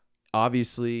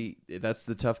 Obviously, that's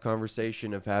the tough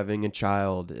conversation of having a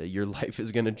child. Your life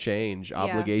is going to change.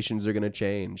 Obligations are going to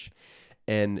change.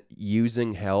 And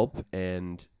using help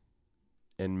and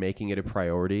making it a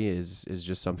priority is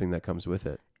just something that comes with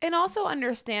it. And also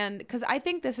understand, because I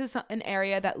think this is an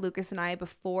area that Lucas and I,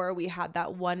 before we had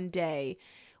that one day,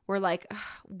 we're like,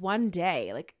 one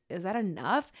day, like, is that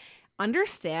enough?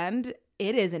 Understand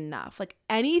it is enough. Like,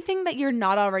 anything that you're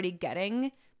not already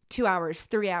getting, 2 hours,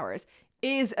 3 hours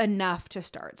is enough to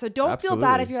start. So don't feel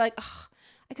bad if you're like,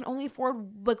 I can only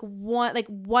afford like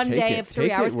one day of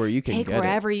 3 hours. Take it where you can take get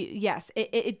wherever it. Yes,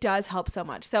 it does help so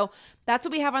much. So that's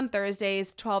what we have on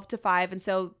Thursdays, 12 to 5. And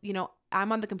so, you know,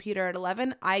 I'm on the computer at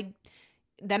 11.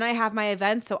 Then I have my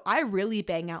events. So I really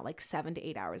bang out like 7 to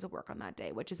 8 hours of work on that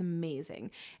day, which is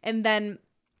amazing. And then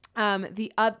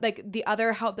the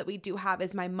other help that we do have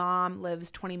is my mom lives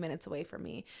 20 minutes away from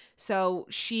me. So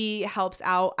she helps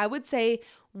out, I would say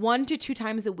 1 to 2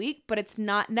 times a week, but it's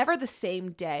never the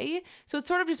same day. So it's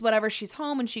sort of just whatever she's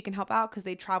home and she can help out because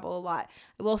they travel a lot.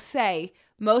 I will say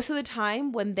most of the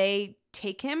time when they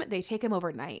take him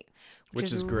overnight,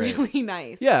 which is great. Really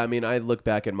nice. Yeah. I mean, I look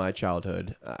back at my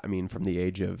childhood. I mean, from the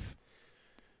age of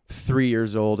 3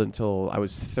 years old until I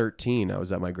was 13, I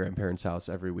was at my grandparents' house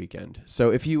every weekend. So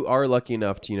if you are lucky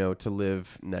enough to, you know, to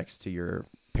live next to your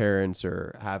parents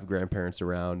or have grandparents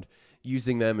around,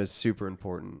 using them is super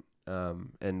important.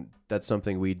 And that's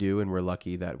something we do. And we're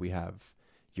lucky that we have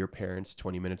your parents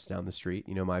 20 minutes down the street.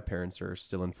 You know, my parents are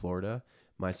still in Florida,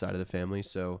 my side of the family.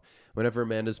 So whenever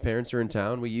Amanda's parents are in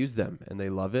town, we use them and they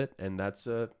love it. And that's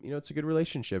it's a good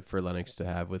relationship for Lennox to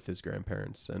have with his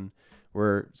grandparents. And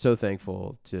we're so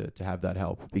thankful to have that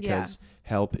help, because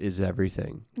help is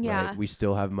everything. Yeah. Right? We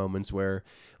still have moments where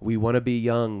we want to be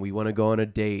young. We want to go on a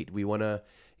date. We want to,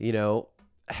 you know,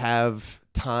 have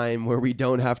time where we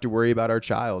don't have to worry about our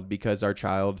child, because our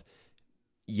child,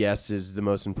 yes, is the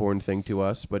most important thing to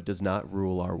us, but does not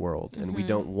rule our world. And we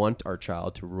don't want our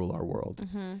child to rule our world.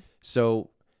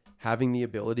 So having the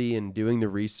ability and doing the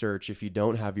research, if you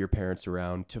don't have your parents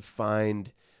around, to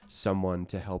find someone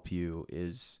to help you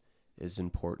is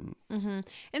important.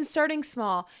 And starting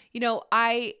small, you know,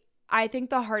 I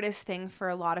think the hardest thing for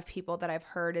a lot of people that I've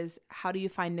heard is, how do you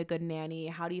find a good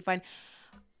nanny?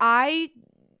 I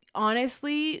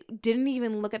honestly didn't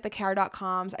even look at the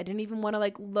care.coms. I didn't even want to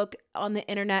like look on the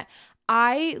internet.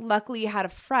 I luckily had a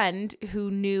friend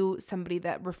who knew somebody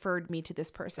that referred me to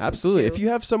this person. Absolutely. If you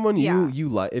have someone you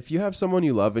like, if you have someone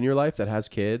you love in your life that has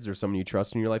kids, or someone you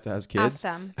trust in your life that has kids,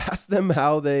 ask them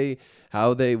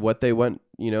what they went,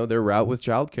 you know, their route with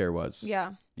childcare was.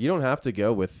 Yeah. You don't have to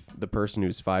go with the person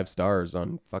who's 5 stars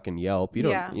on fucking Yelp. You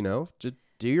don't, you know, just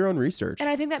do your own research. And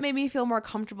I think that made me feel more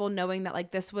comfortable knowing that like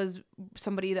this was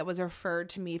somebody that was referred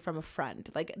to me from a friend.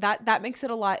 Like that makes it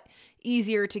a lot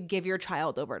easier to give your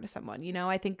child over to someone. You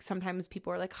know, I think sometimes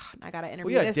people are like, I gotta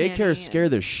interview this nanny. Daycare scare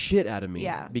the shit out of me.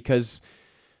 Yeah. Because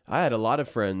I had a lot of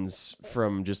friends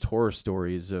from just horror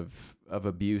stories of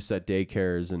abuse at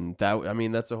daycares, and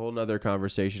that's a whole nother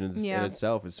conversation in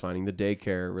itself, is finding the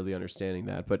daycare, really understanding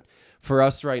that. But for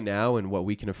us right now and what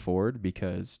we can afford,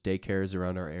 because daycares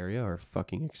around our area are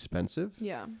fucking expensive.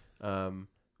 Yeah.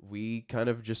 We kind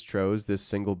of just chose this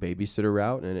single babysitter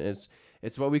route, and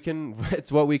it's what we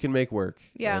can make work.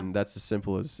 Yeah. And that's as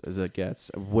simple as it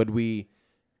gets. Would we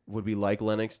like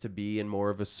Lennox to be in more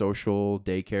of a social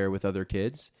daycare with other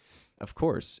kids? Of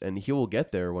course. And he will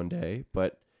get there one day,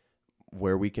 but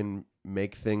where we can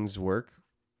make things work,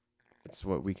 It's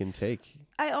what we can take.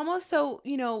 I almost, so,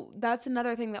 that's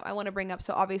another thing that I want to bring up.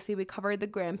 So obviously we covered the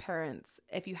grandparents.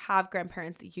 If you have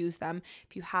grandparents, use them.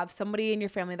 If you have somebody in your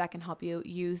family that can help you,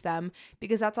 use them,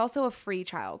 because that's also a free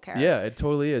childcare. Yeah, it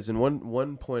totally is. And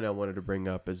one point I wanted to bring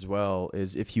up as well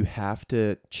is if you have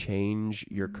to change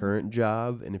your current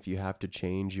job and if you have to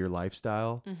change your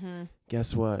lifestyle,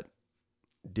 guess what?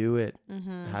 Do it.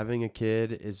 Having a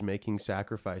kid is making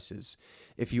sacrifices.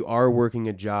 If you are working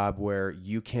a job where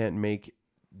you can't make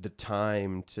the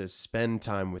time to spend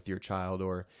time with your child,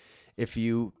 or if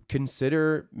you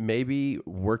consider maybe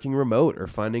working remote or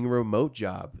finding a remote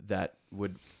job that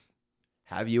would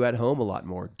have you at home a lot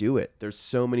more, do it. There's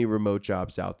so many remote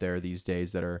jobs out there these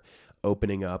days that are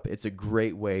opening up. It's a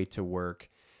great way to work.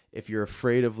 If you're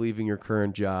afraid of leaving your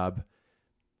current job,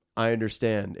 I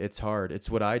understand. It's hard. It's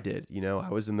what I did. I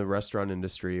was in the restaurant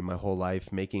industry my whole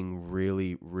life, making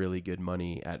really, really good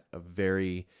money at a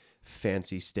very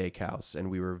fancy steakhouse,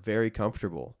 and we were very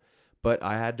comfortable. But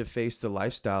I had to face the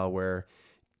lifestyle where,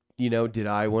 did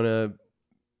I want to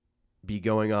be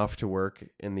going off to work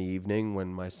in the evening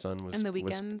when my son was in the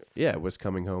weekends? Was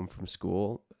coming home from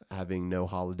school, having no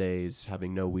holidays,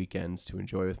 having no weekends to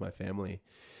enjoy with my family.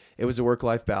 It was a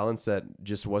work-life balance that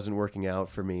just wasn't working out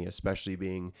for me, especially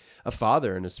being a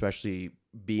father and especially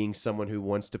being someone who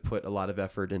wants to put a lot of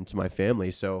effort into my family.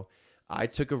 So I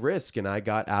took a risk and I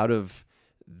got out of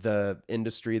the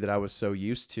industry that I was so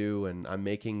used to, and I'm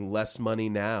making less money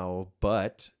now,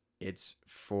 but it's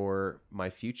for my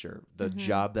future. The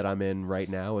job that I'm in right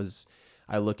now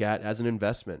I look at as an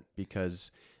investment,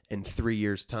 because in 3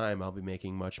 years' time, I'll be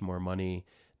making much more money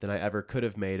than I ever could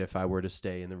have made if I were to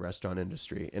stay in the restaurant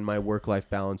industry. And my work-life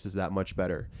balance is that much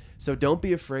better. So don't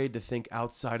be afraid to think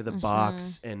outside of the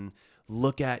box and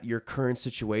look at your current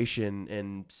situation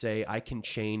and say, I can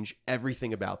change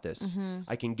everything about this.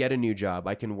 I can get a new job.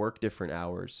 I can work different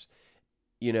hours.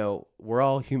 We're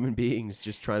all human beings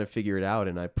just trying to figure it out.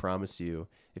 And I promise you,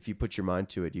 if you put your mind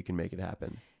to it, you can make it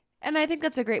happen. And I think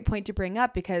that's a great point to bring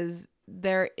up, because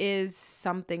there is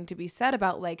something to be said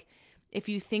about, like, if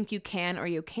you think you can or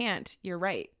you can't, you're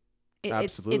right.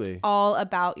 Absolutely. It's all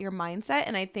about your mindset.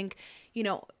 And I think,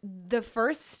 the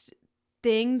first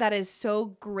thing that is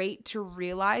so great to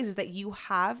realize is that you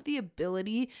have the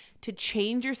ability to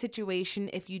change your situation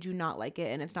if you do not like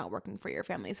it and it's not working for your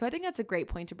family. So I think that's a great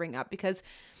point to bring up, because,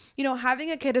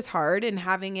 having a kid is hard and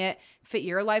having it fit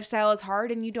your lifestyle is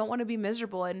hard, and you don't want to be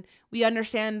miserable. And we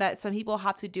understand that some people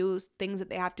have to do things that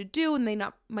they have to do and they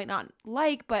might not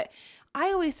like, but I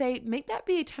always say, make that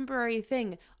be a temporary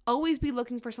thing. Always be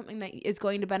looking for something that is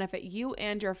going to benefit you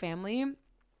and your family.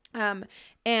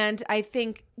 And I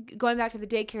think, going back to the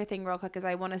daycare thing real quick, is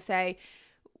I want to say,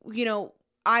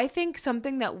 I think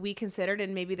something that we considered,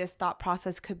 and maybe this thought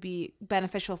process could be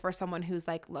beneficial for someone who's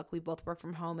like, look, we both work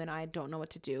from home and I don't know what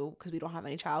to do because we don't have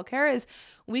any childcare, is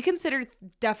we considered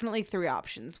definitely 3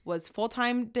 options: was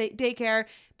full-time daycare,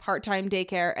 part-time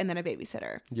daycare, and then a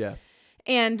babysitter. Yeah.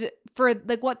 And for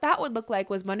what that would look like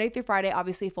was Monday through Friday,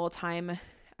 obviously full-time.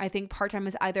 I think part-time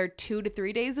is either 2 to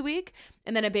 3 days a week,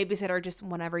 and then a babysitter just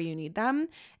whenever you need them.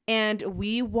 And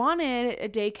we wanted a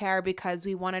daycare because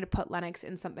we wanted to put Lennox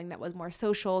in something that was more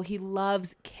social. He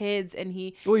loves kids, and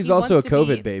he's also a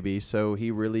COVID baby, so he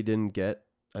really didn't get,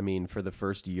 for the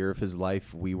first year of his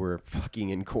life, we were fucking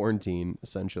in quarantine,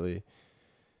 essentially.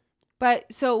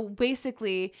 But so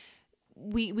basically,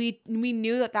 we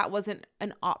knew that wasn't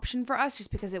an option for us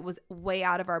just because it was way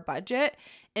out of our budget.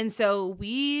 And so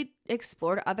we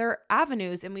explored other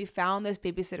avenues, and we found this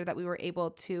babysitter that we were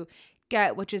able to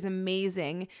get, which is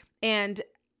amazing. And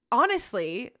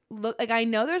honestly, look, I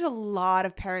know there's a lot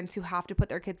of parents who have to put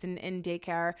their kids in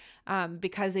daycare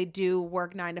because they do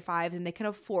work 9 to 5s and they can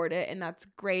afford it, and that's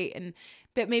great.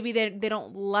 But maybe they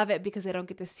don't love it because they don't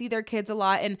get to see their kids a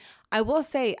lot. And I will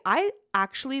say, I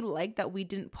actually like that we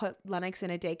didn't put Lennox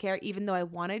in a daycare, even though I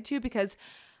wanted to, because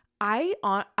I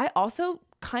also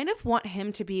kind of want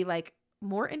him to be like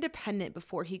more independent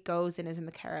before he goes and is in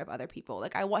the care of other people.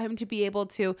 Like, I want him to be able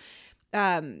to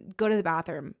go to the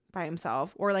bathroom by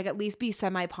himself, or like at least be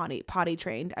semi potty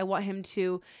trained. I want him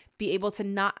to be able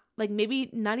to maybe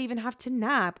not even have to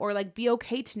nap, or like be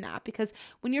okay to nap, because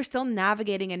when you're still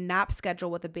navigating a nap schedule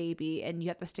with a baby and you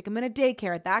have to stick them in a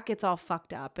daycare, that gets all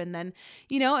fucked up. And then,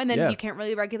 you can't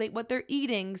really regulate what they're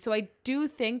eating. So I do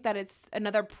think that it's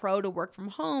another pro to work from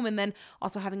home. And then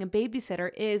also having a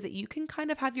babysitter is that you can kind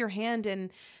of have your hand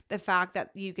in the fact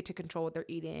that you get to control what they're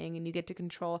eating, and you get to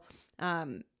control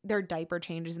their diaper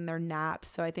changes and their naps.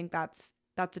 So I think that's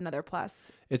another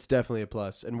plus. It's definitely a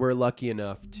plus. And we're lucky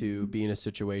enough to be in a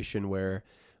situation where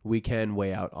we can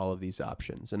weigh out all of these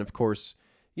options. And of course,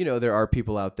 you know, there are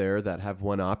people out there that have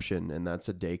one option, and that's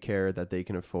a daycare that they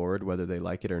can afford, whether they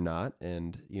like it or not.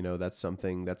 And, you know, that's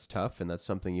something that's tough, and that's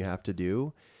something you have to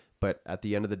do. But at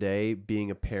the end of the day,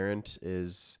 being a parent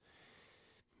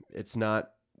it's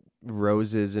not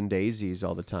roses and daisies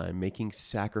all the time. Making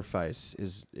sacrifice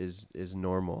is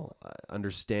normal.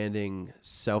 Understanding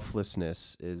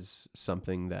selflessness is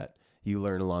something that you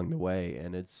learn along the way,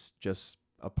 and it's just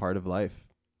a part of life.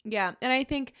 Yeah. And I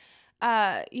think,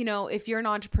 you know, if you're an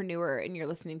entrepreneur and you're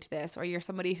listening to this, or you're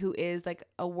somebody who is like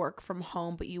a work from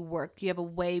home, but you have a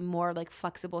way more like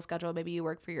flexible schedule, maybe you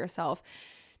work for yourself,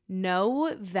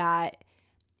 know that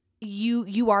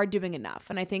you are doing enough.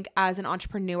 And I think as an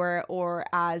entrepreneur or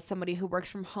as somebody who works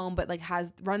from home but like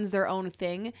runs their own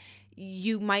thing,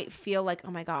 you might feel like, oh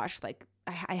my gosh, like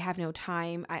I have no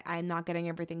time, I'm not getting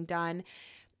everything done.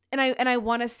 And I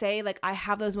want to say, like, I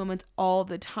have those moments all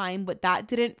the time, but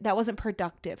that wasn't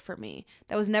productive for me.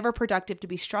 That was never productive to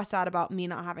be stressed out about me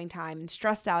not having time and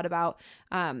stressed out about,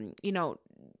 you know,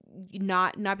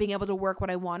 not being able to work what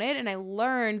I wanted. And I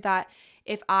learned that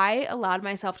if I allowed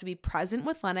myself to be present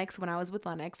with Lennox when I was with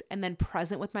Lennox, and then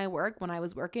present with my work when I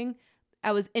was working,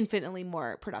 I was infinitely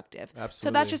more productive. Absolutely.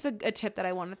 So that's just a tip that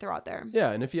I want to throw out there. Yeah,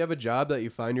 and if you have a job that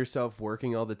you find yourself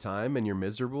working all the time and you're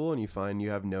miserable and you find you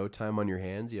have no time on your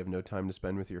hands, you have no time to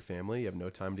spend with your family, you have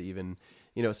no time to even,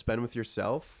 you know, spend with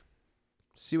yourself,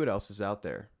 see what else is out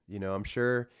there. You know, I'm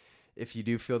sure if you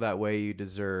do feel that way, you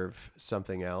deserve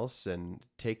something else, and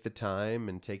take the time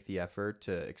and take the effort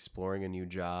to exploring a new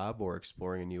job or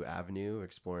exploring a new avenue,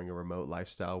 exploring a remote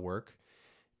lifestyle work.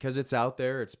 Because it's out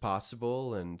there, it's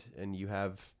possible, and you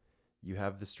have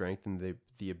the strength and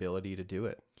the ability to do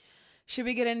it. Should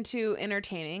we get into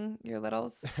entertaining your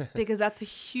littles? Because that's a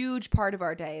huge part of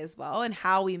our day as well, and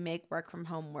how we make work from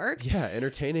home work. Yeah,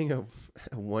 entertaining a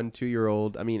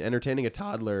 1-2-year-old. I mean, entertaining a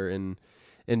toddler in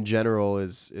general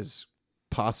is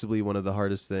possibly one of the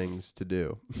hardest things to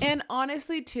do. And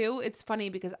honestly, too, it's funny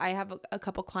because I have a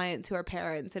couple clients who are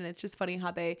parents, and it's just funny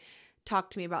how they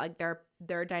talk to me about like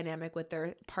their dynamic with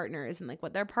their partners and like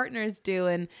what their partners do,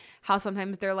 and how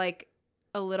sometimes they're like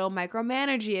a little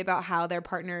micromanagey about how their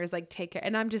partners like take care.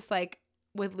 And I'm just like,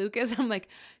 with Lucas, I'm like,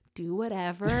 do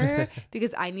whatever,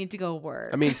 because I need to go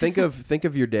work. I mean, think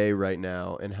of your day right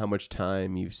now and how much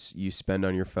time you spend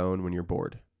on your phone when you're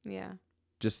bored. Yeah.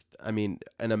 Just, I mean,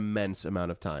 an immense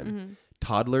amount of time. Mm-hmm.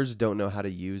 Toddlers don't know how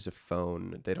to use a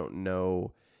phone. They don't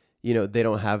know, you know, they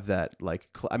don't have that, like,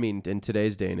 I mean, in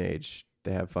today's day and age,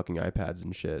 they have fucking iPads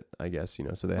and shit, I guess, you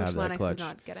know, so they have that Lennox clutch. is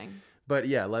not getting. But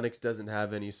yeah, Lennox doesn't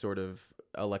have any sort of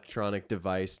electronic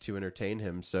device to entertain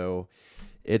him. So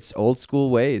it's old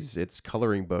school ways. It's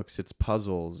coloring books. It's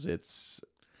puzzles. It's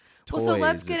toys. Well, so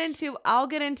let's I'll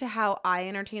get into how I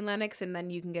entertain Lennox, and then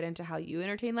you can get into how you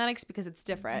entertain Lennox, because it's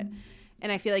different.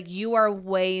 And I feel like you are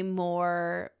way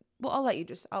more, well, I'll let you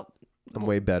just, I'm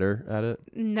way better at it.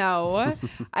 No,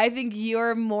 I think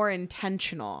you're more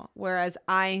intentional, whereas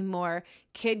I'm more,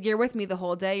 kid, you're with me the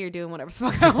whole day. You're doing whatever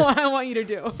the fuck I want you to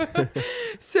do.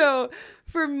 So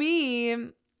for me,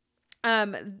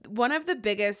 one of the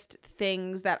biggest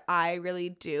things that I really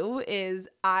do is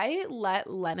I let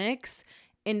Lennox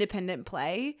independent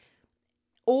play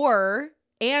or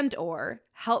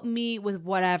help me with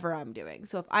whatever I'm doing.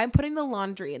 So if I'm putting the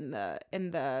laundry in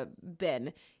the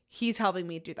bin, he's helping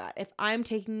me do that. If I'm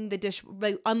taking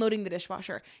unloading the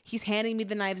dishwasher, he's handing me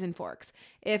the knives and forks.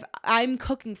 If I'm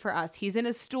cooking for us, he's in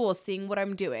a stool seeing what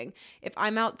I'm doing. If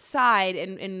I'm outside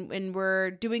and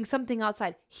we're doing something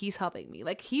outside, he's helping me.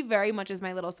 Like, he very much is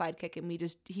my little sidekick, and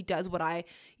he does what I,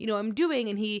 I'm doing,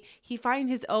 and he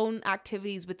finds his own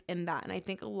activities within that. And I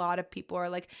think a lot of people are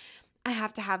like, I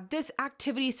have to have this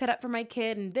activity set up for my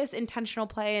kid and this intentional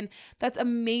play, and that's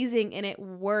amazing and it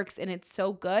works and it's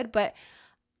so good, but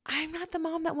I'm not the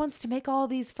mom that wants to make all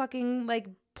these fucking like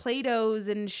Play-Dohs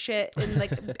and shit and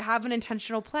like have an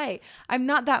intentional play. I'm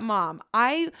not that mom.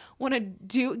 I want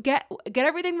to get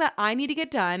everything that I need to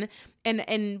get done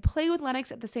and play with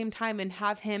Lennox at the same time, and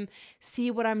have him see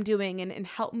what I'm doing and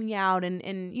help me out and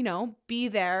be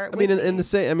there. I mean, in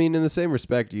the same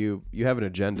respect, you have an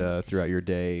agenda throughout your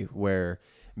day where,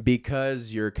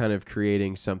 because you're kind of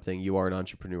creating something, you are an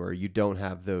entrepreneur. You don't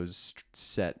have those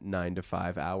set 9 to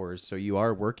 5 hours. So you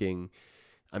are working,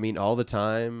 I mean, all the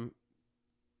time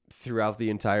throughout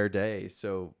the entire day.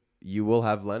 So you will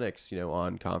have Lennox,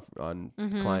 on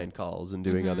client calls and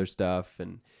doing other stuff.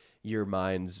 And, your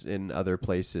mind's in other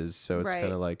places. So it's Right.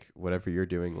 kind of like whatever you're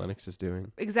doing, Lennox is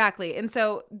doing. Exactly. And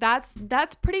so that's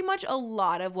pretty much a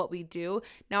lot of what we do.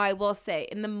 Now I will say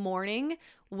in the morning,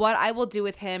 what I will do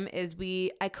with him is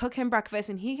I cook him breakfast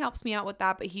and he helps me out with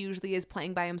that, but he usually is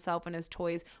playing by himself and his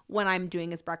toys when I'm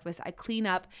doing his breakfast. I clean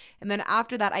up, and then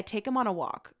after that I take him on a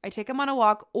walk.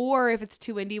 Or if it's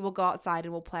too windy, we'll go outside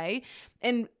and we'll play.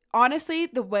 And honestly,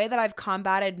 the way that I've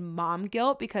combated mom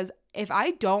guilt, because if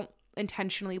I don't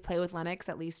intentionally play with Lennox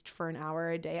at least for an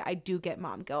hour a day, I do get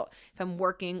mom guilt if I'm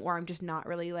working or I'm just not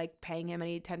really like paying him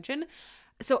any attention.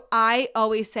 So I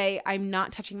always say I'm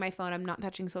not touching my phone, I'm not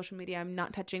touching social media, I'm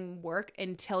not touching work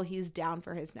until he's down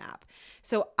for his nap.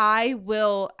 So I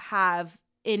will have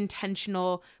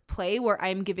intentional play where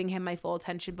I'm giving him my full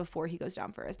attention before he goes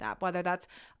down for his nap, whether that's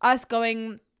us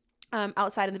going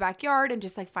outside in the backyard and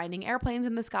just like finding airplanes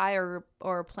in the sky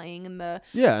or playing in the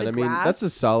Yeah, the and I mean grass. that's a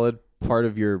solid part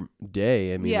of your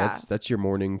day. I mean Yeah. that's your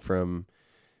morning from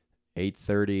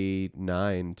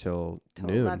 8:39 till till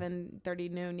noon. 11:30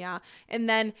 noon, yeah. And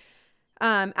then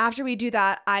after we do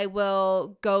that, I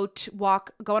will go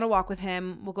on a walk with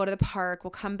him. We'll go to the park,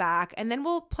 we'll come back, and then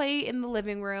we'll play in the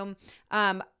living room.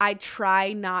 I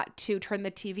try not to turn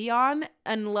the TV on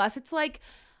unless it's like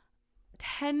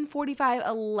 10:45,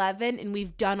 11, and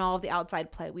we've done all of the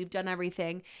outside play. We've done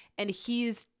everything, and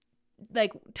he's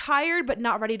like tired but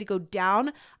not ready to go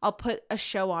down. I'll put a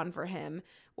show on for him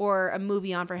or a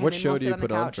movie on for him. What and show we'll do sit you on the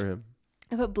put on couch. for him?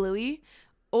 I put Bluey,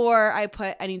 or I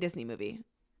put any Disney movie.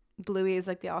 Bluey is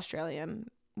like the Australian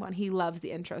one. He loves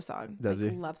the intro song. Does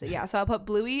Like, he? Loves it. Yeah. So I'll put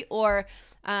Bluey, or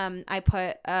I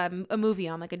put a movie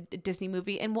on, like a Disney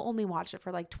movie, and we'll only watch it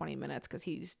for like 20 minutes because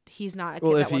he's not a kid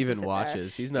Well, that if he wants to even sit there.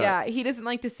 watches, he's not. Yeah, he doesn't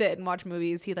like to sit and watch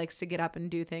movies. He likes to get up and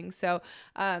do things. So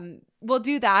we'll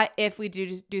do that if we do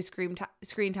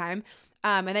screen time.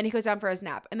 And then he goes down for his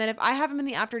nap. And then if I have him in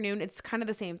the afternoon, it's kind of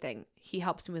the same thing. He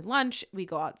helps me with lunch. We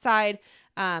go outside.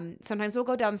 Sometimes we'll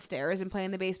go downstairs and play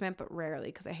in the basement, but rarely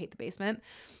because I hate the basement.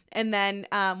 And then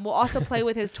we'll also play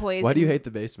with his toys. Why do you hate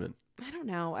the basement? I don't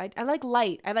know. I like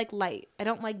light. I like light. I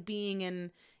don't like being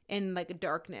in like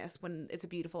darkness when it's a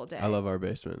beautiful day. I love our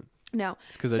basement. No.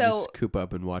 It's because I just coop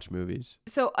up and watch movies.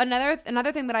 So another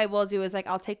thing that I will do is like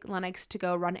I'll take Lennox to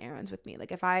go run errands with me.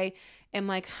 Like if I am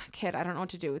like, kid, I don't know what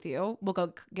to do with you, we'll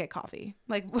go get coffee.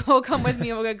 Like we'll come with me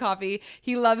and we'll get coffee.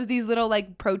 He loves these little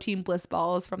like protein bliss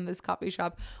balls from this coffee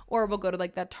shop, or we'll go to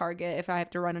like that Target if I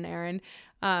have to run an errand.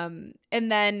 And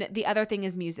then the other thing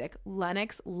is music.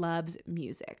 Lennox loves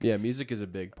music. Yeah, music is a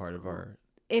big part of our.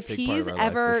 If big part of he's our life,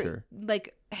 ever for sure.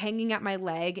 like hanging at my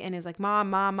leg and is like,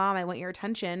 mom, I want your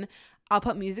attention, I'll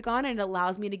put music on and it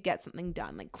allows me to get something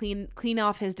done, like clean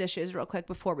off his dishes real quick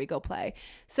before we go play.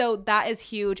 So that is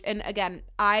huge. And again,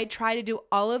 I try to do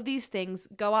all of these things,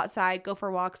 go outside, go for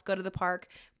walks, go to the park,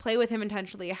 play with him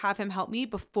intentionally, have him help me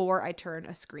before I turn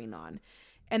a screen on.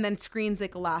 And then screens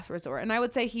like a last resort. And I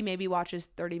would say he maybe watches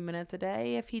 30 minutes a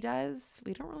day. If he does,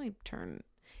 he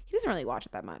doesn't really watch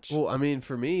it that much. Well, I mean,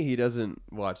 for me, he doesn't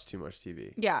watch too much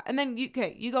TV. Yeah, and then you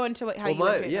go into how you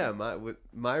want to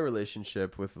my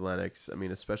relationship with Lennox, I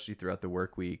mean, especially throughout the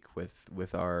work week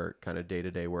with our kind of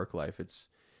day-to-day work life, it's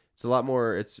a lot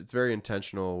more, it's very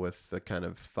intentional with the kind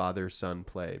of father-son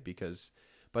play, because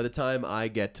by the time I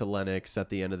get to Lennox at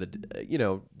the end of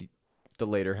the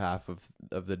later half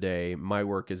of the day, my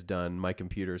work is done, my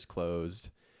computer's closed.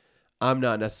 I'm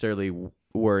not necessarily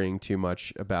worrying too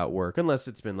much about work unless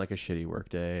it's been like a shitty work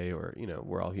day, or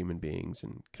we're all human beings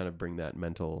and kind of bring that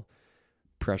mental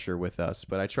pressure with us,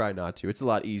 but I try not to. It's a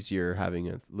lot easier having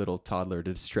a little toddler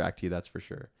to distract you, that's for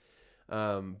sure.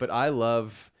 But I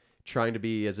love trying to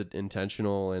be as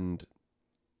intentional and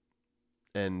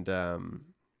kind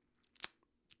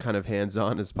of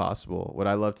hands-on as possible. What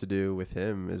I love to do with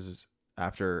him is,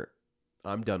 after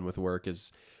I'm done with work,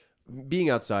 is being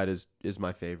outside is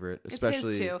my favorite,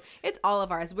 especially. It's his too. It's all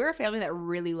of ours. We're a family that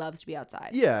really loves to be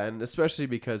outside. Yeah, and especially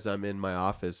because I'm in my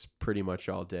office pretty much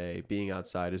all day. Being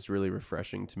outside is really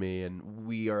refreshing to me, and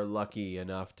we are lucky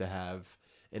enough to have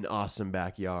an awesome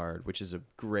backyard, which is a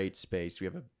great space. We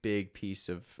have a big piece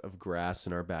of grass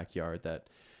in our backyard that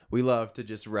we love to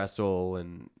just wrestle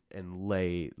and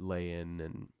lay in,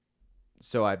 and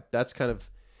so that's kind of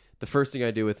the first thing I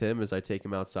do with him is I take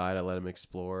him outside. I let him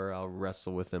explore. I'll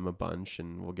wrestle with him a bunch,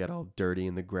 and we'll get all dirty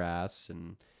in the grass,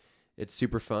 and it's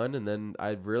super fun. And then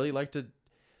I'd really like to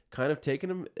kind of take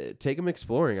him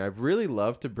exploring. I'd really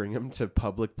love to bring him to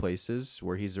public places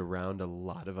where he's around a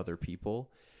lot of other people.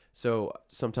 So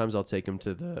sometimes I'll take him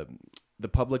to the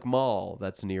public mall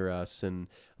that's near us and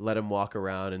let him walk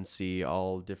around and see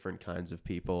all different kinds of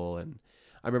people. And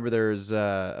I remember there's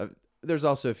there's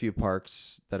also a few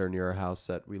parks that are near our house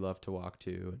that we love to walk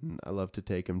to, and I love to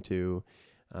take him to,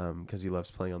 because he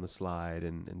loves playing on the slide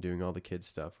and doing all the kids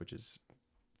stuff, which is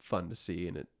fun to see,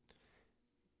 and it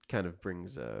kind of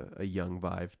brings a young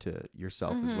vibe to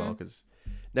yourself as well, because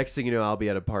next thing you know, I'll be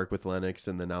at a park with Lennox,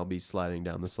 and then I'll be sliding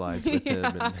down the slides with him,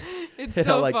 and, it's and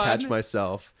so I'll like fun. catch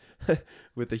myself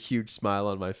with a huge smile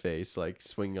on my face, like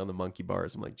swinging on the monkey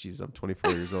bars. I'm like, geez, I'm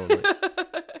 24 years old. Like,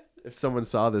 if someone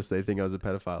saw this, they think I was a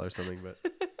pedophile or something. But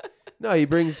no, he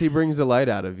brings the light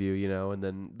out of you, you know. And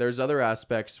then there's other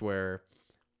aspects where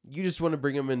you just want to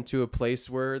bring him into a place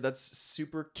where that's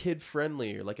super kid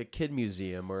friendly, or like a kid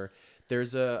museum, or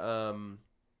there's an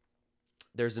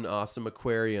awesome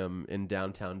aquarium in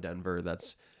downtown Denver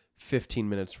that's 15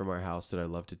 minutes from our house that I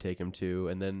love to take him to.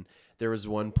 And then there was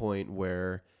one point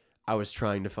where I was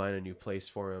trying to find a new place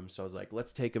for him, so I was like,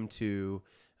 let's take him to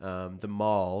the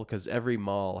mall, because every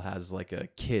mall has like a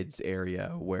kids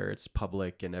area where it's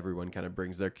public and everyone kind of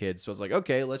brings their kids. So I was like,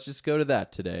 okay, let's just go to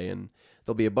that today, and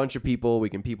there'll be a bunch of people, we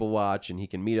can people watch, and he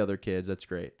can meet other kids. That's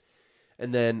great.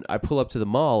 And then I pull up to the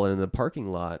mall, and in the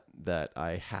parking lot that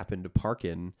I happen to park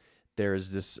in,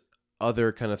 there's this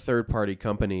other kind of third-party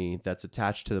company that's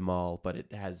attached to the mall, but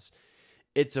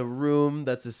it's a room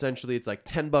that's essentially, it's like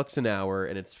 $10 an hour,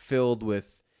 and it's filled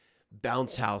with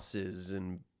bounce houses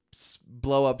and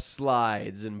blow up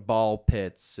slides and ball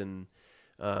pits, and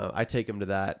I take him to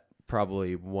that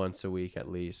probably once a week at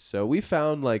least. So we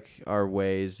found like our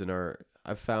ways, and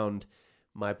I've found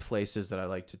my places that I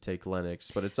like to take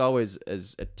Lennox, but it's always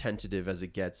as tentative as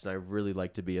it gets, and I really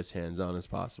like to be as hands-on as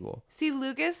possible. See,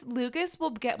 Lucas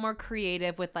will get more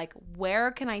creative with like,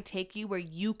 where can I take you where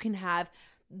you can have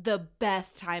the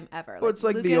best time ever. Well, it's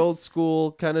like the old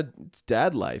school kind of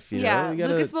dad life, you know?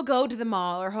 Lucas will go to the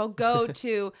mall, or he'll go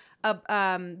to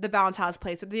the bounce house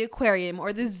place, or the aquarium,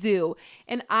 or the zoo.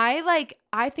 And I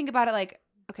think about it like,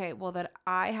 okay, well, then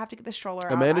I have to get the stroller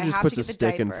out. Amanda just puts a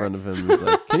stick in front of him and is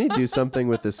like, can you do something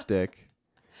with this stick?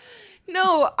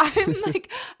 No, I'm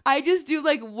like, I just do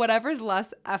like whatever's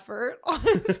less effort,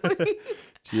 honestly.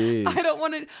 Jeez. I don't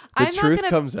want to. The truth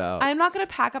comes out. I'm not going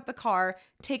to pack up the car,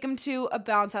 take him to a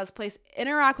bounce house place,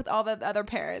 interact with all the other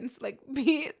parents. Like,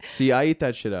 See, I eat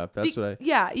that shit up. That's what I.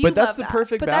 Yeah, you but that's love the that.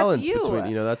 perfect But balance that's you. between,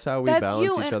 you know, that's how we That's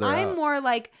balance you, each and other I'm out. more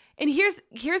like, and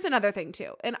here's another thing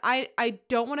too. And I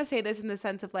don't want to say this in the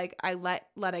sense of like, I let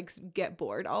Lennox get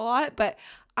bored a lot, but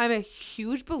I'm a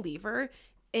huge believer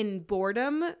in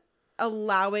boredom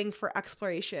allowing for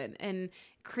exploration and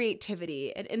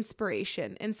creativity and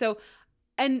inspiration. And so,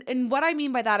 and what I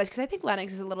mean by that is, because I think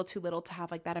Lennox is a little too little to have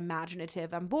like that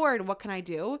imaginative, I'm bored, what can I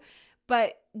do?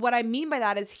 But what I mean by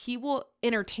that is he will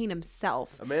entertain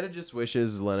himself. Amanda just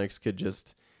wishes Lennox could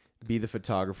just be the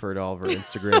photographer at all of her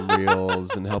Instagram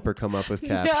reels and help her come up with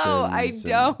captions. No, I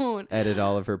don't. Edit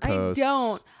all of her posts. I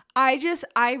don't.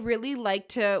 I really like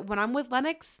to, when I'm with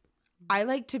Lennox, I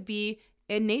like to be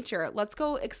in nature. Let's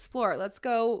go explore. Let's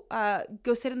go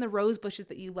sit in the rose bushes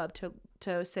that you love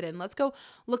to sit in. Let's go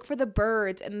look for the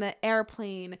birds and the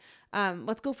airplane.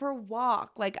 Let's go for a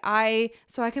walk.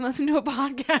 So I can listen to a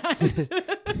podcast.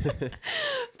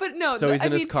 But no, so he's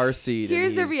in his car seat.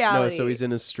 Here's the reality. No, so he's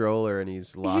in his stroller and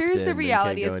he's locked in. Here's the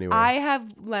reality is anywhere. I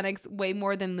have Lennox way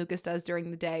more than Lucas does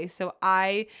during the day. So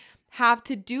I have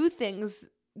to do things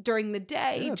during the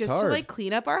day just to like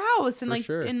clean up our house and For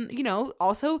sure. and you know,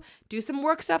 also do some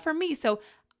work stuff for me. So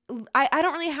I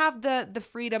don't really have the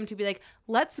freedom to be like,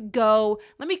 let's go,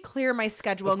 let me clear my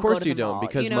schedule. Of and course go to you the don't, mall,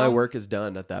 because you know? my work is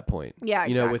done at that point. Yeah,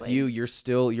 You know, with exactly. you, you're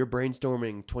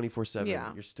brainstorming 24/7.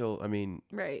 Yeah. You're still, I mean,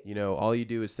 Right. you know, all you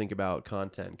do is think about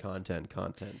content,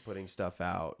 putting stuff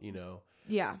out, you know.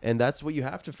 Yeah. And that's what you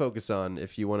have to focus on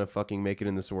if you want to fucking make it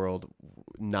in this world,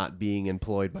 not being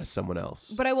employed by someone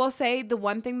else. But I will say the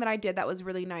one thing that I did that was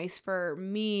really nice for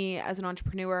me as an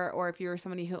entrepreneur, or if you're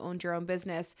somebody who owned your own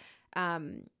business,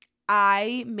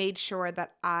 I made sure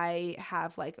that I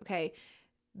have like, okay,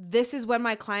 this is when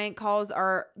my clients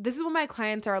are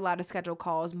allowed to schedule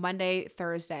calls Monday,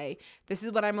 Thursday. This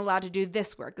is when I'm allowed to do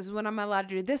this work. This is when I'm allowed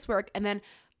to do this work. And then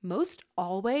most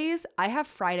always I have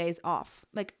Fridays off.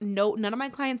 Like none of my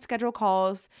clients schedule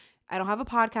calls. I don't have a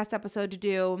podcast episode to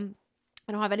do.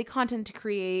 I don't have any content to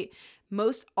create.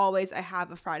 Most always I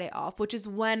have a Friday off, which is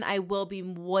when I will be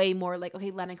way more like, okay,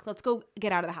 Lennox, let's go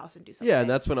get out of the house and do something. Yeah, and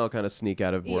that's when I'll kind of sneak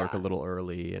out of work Yeah. a little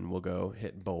early, and we'll go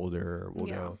hit Boulder, or we'll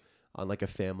go on like a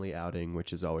family outing,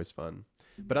 which is always fun.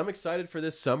 But I'm excited for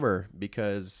this summer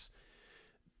because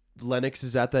Lennox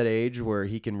is at that age where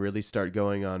he can really start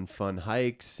going on fun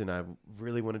hikes, and I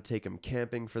really want to take him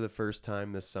camping for the first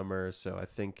time this summer. So I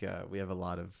think we have a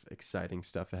lot of exciting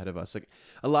stuff ahead of us, like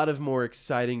a lot of more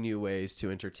exciting new ways to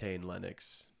entertain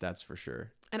Lennox. That's for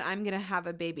sure. And I'm going to have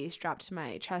a baby strapped to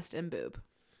my chest and boob.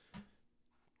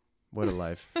 What a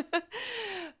life.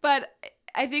 But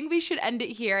I think we should end it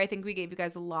here. I think we gave you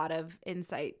guys a lot of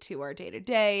insight to our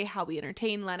day-to-day, how we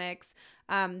entertain Lennox.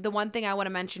 The one thing I want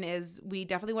to mention is we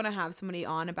definitely want to have somebody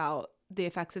on about the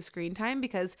effects of screen time,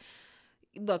 because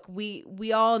look,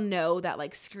 we all know that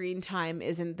like screen time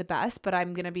isn't the best, but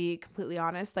I'm going to be completely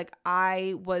honest. Like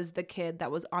I was the kid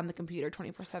that was on the computer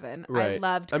 24/7. Right. I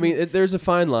loved there's a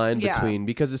fine line Yeah. between,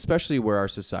 because especially where our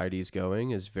society is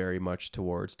going is very much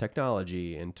towards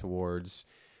technology and towards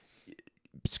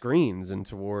screens and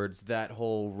towards that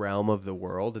whole realm of the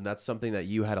world. And that's something that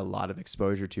you had a lot of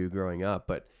exposure to growing up,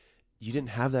 but you didn't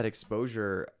have that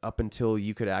exposure up until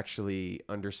you could actually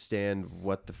understand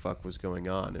what the fuck was going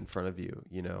on in front of you,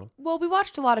 you know? Well, we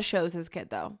watched a lot of shows as a kid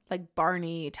though, like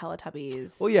Barney,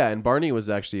 Teletubbies. Well, yeah, and Barney was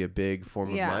actually a big form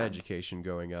of Yeah. my education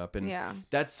growing up, and Yeah.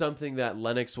 that's something that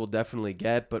Lennox will definitely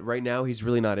get, but right now he's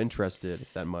really not interested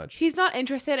that much. He's not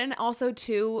interested, and also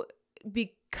too,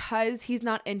 because he's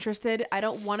not interested, I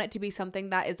don't want it to be something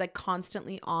that is like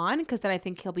constantly on, because then I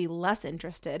think he'll be less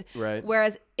interested. Right.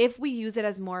 Whereas if we use it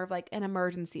as more of like an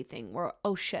emergency thing where,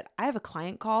 oh shit, I have a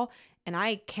client call and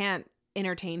I can't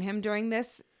entertain him during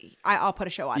this, I'll put a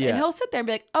show on. Yeah. And he'll sit there and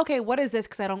be like, okay, what is this?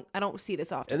 Because I don't see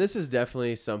this often. And this is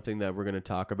definitely something that we're going to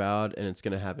talk about, and it's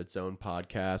going to have its own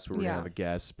podcast where we're going Yeah. to have a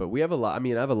guest. But we have a lot. I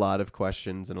mean, I have a lot of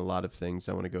questions and a lot of things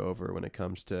I want to go over when it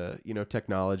comes to, you know,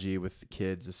 technology with the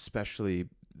kids, especially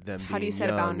them being How do you set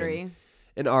a young, boundary?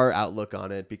 and our outlook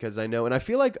on it, because I know, and I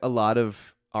feel like a lot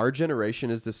of our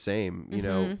generation is the same. You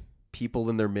know, Mm-hmm. people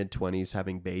in their mid-20s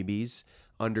having babies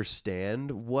understand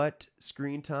what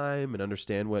screen time and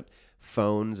understand what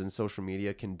phones and social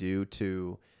media can do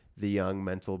to the young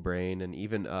mental brain, and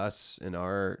even us in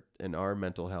our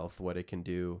mental health, what it can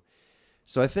do.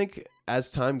 So I think as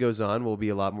time goes on, we'll be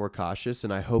a lot more cautious,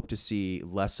 and I hope to see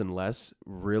less and less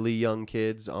really young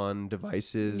kids on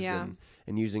devices Yeah.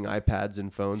 and using iPads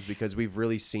and phones, because we've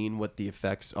really seen what the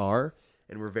effects are,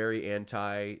 and we're very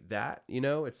anti that, you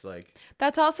know? It's like,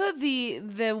 That's also the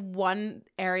one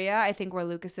area I think where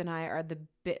Lucas and I are the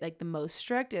most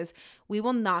strict is we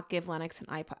will not give Lennox an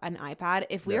iPad.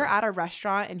 If we No. are at a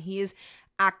restaurant and he is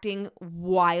acting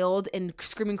wild and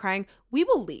screaming, crying, we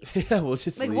will leave. yeah, we'll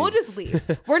just Like leave. we'll just leave.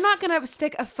 We're not gonna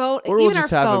stick a phone. or even we'll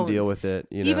just our have phones, them deal with it,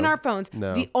 you know? Even our phones.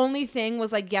 No. The only thing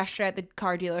was like yesterday at the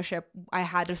car dealership, I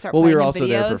had to start Well, we playing were him also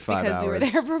there for videos 5 because we were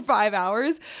hours. there for 5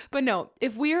 hours. But no,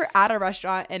 if we are at a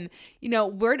restaurant and you know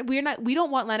we don't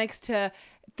want Lennox to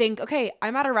think, okay,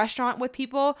 I'm at a restaurant with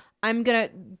people, I'm gonna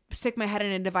stick my head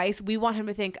in a device. We want him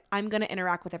to think I'm gonna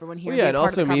interact with everyone here. Well, yeah, and be a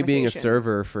part of also the me being a conversation.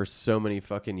 server for so many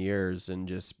fucking years and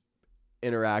just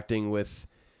interacting with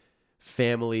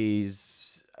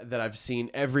families that I've seen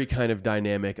every kind of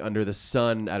dynamic under the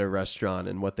sun at a restaurant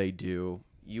and what they do.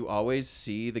 You always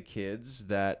see the kids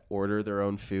that order their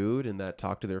own food and that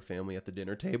talk to their family at the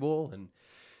dinner table, and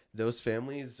those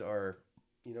families are,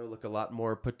 you know, look a lot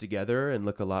more put together and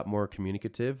look a lot more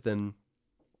communicative than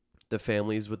the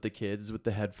families with the kids with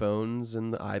the headphones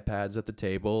and the iPads at the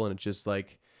table. And it's just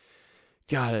like,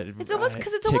 God, It's almost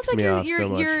because it's ticks almost like me off so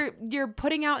much. you're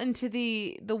putting out into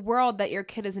the world that your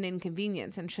kid is an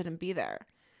inconvenience and shouldn't be there.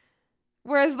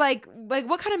 Whereas like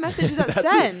what kind of message does that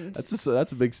send?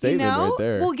 That's a big statement right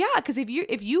there. Well, yeah, because if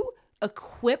you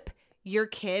equip your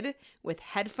kid with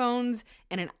headphones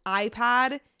and an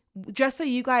iPad just so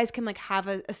you guys can like have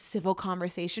a civil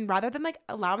conversation rather than like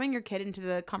allowing your kid into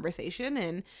the conversation,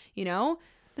 and you know,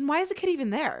 then why is the kid even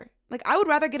there? Like I would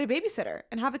rather get a babysitter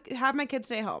and have my kid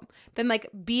stay home than like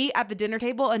be at the dinner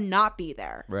table and not be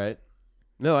there. Right.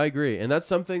 No, I agree. And that's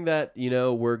something that, you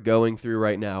know, we're going through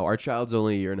right now. Our child's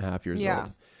only 1.5 years Yeah.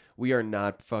 old. We are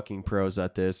not fucking pros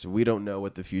at this. We don't know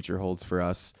what the future holds for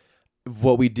us.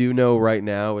 What we do know right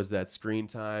now is that screen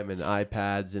time and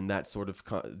iPads and that sort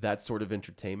of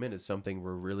entertainment is something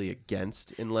we're really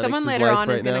against in Lennox's Someone later life on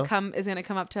right is gonna now.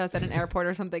 come up to us at an airport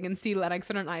or something and see Lennox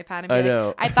on an iPad and be I like,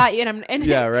 know. I thought you and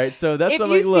Yeah, right. So that's if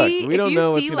what I'm you like, see look, we if don't you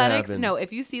know what's see gonna Lennox, happen. no,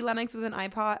 if you see Lennox with an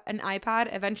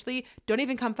iPad, eventually don't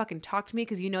even come fucking talk to me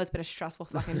because you know it's been a stressful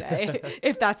fucking day.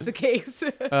 If that's the case.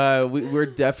 We're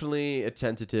definitely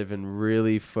attentive and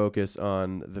really focus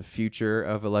on the future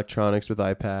of electronics with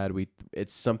iPad.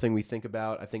 It's something we think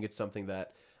about. I think it's something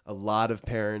that a lot of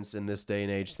parents in this day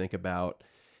and age think about.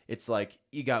 It's like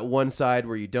you got one side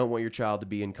where you don't want your child to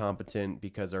be incompetent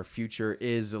because our future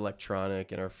is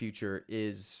electronic and our future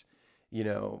is, you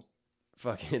know,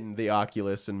 fucking the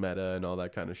Oculus and Meta and all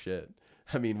that kind of shit.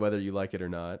 I mean, whether you like it or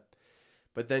not.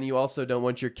 But then you also don't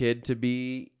want your kid to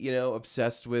be,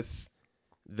 obsessed with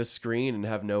the screen and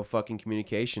have no fucking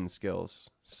communication skills.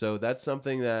 So that's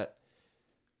something that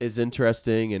is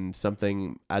interesting and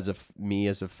something me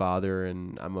as a father,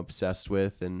 and I'm obsessed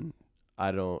with, and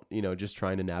I don't, just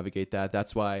trying to navigate that.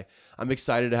 That's why I'm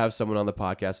excited to have someone on the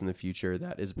podcast in the future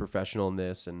that is a professional in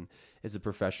this and is a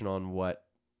professional in what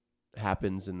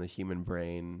happens in the human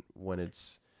brain when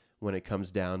it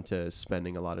comes down to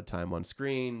spending a lot of time on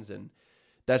screens. And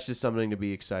that's just something to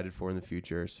be excited for in the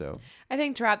future. So I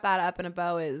think to wrap that up in a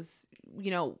bow is,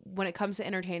 when it comes to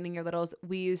entertaining your littles,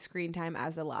 we use screen time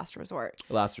as the last resort.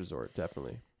 Last resort,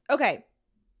 definitely. Okay.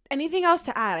 Anything else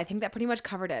to add? I think that pretty much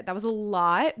covered it. That was a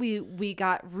lot. We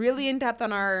got really in depth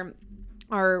on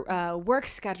our work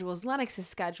schedules, Lennox's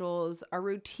schedules, our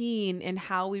routine, and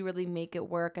how we really make it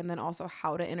work, and then also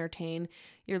how to entertain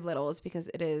your littles, because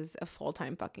it is a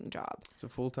full-time fucking job. It's a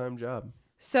full-time job.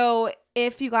 So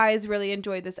if you guys really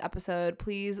enjoyed this episode,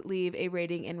 please leave a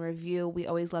rating and review. We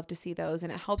always love to see those,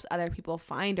 and it helps other people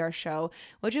find our show,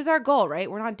 which is our goal, right?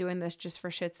 We're not doing this just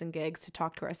for shits and gigs to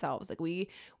talk to ourselves. Like we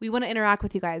want to interact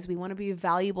with you guys. We want to be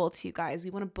valuable to you guys. We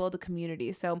want to build a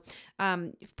community. So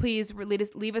please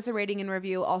leave us a rating and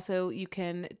review. Also, you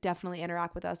can definitely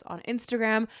interact with us on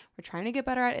Instagram. We're trying to get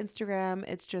better at Instagram.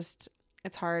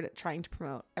 It's hard trying to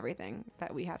promote everything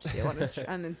that we have to do on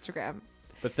Instagram.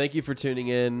 But thank you for tuning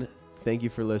in. Thank you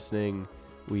for listening.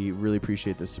 We really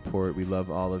appreciate the support. We love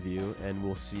all of you, and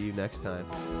we'll see you next time.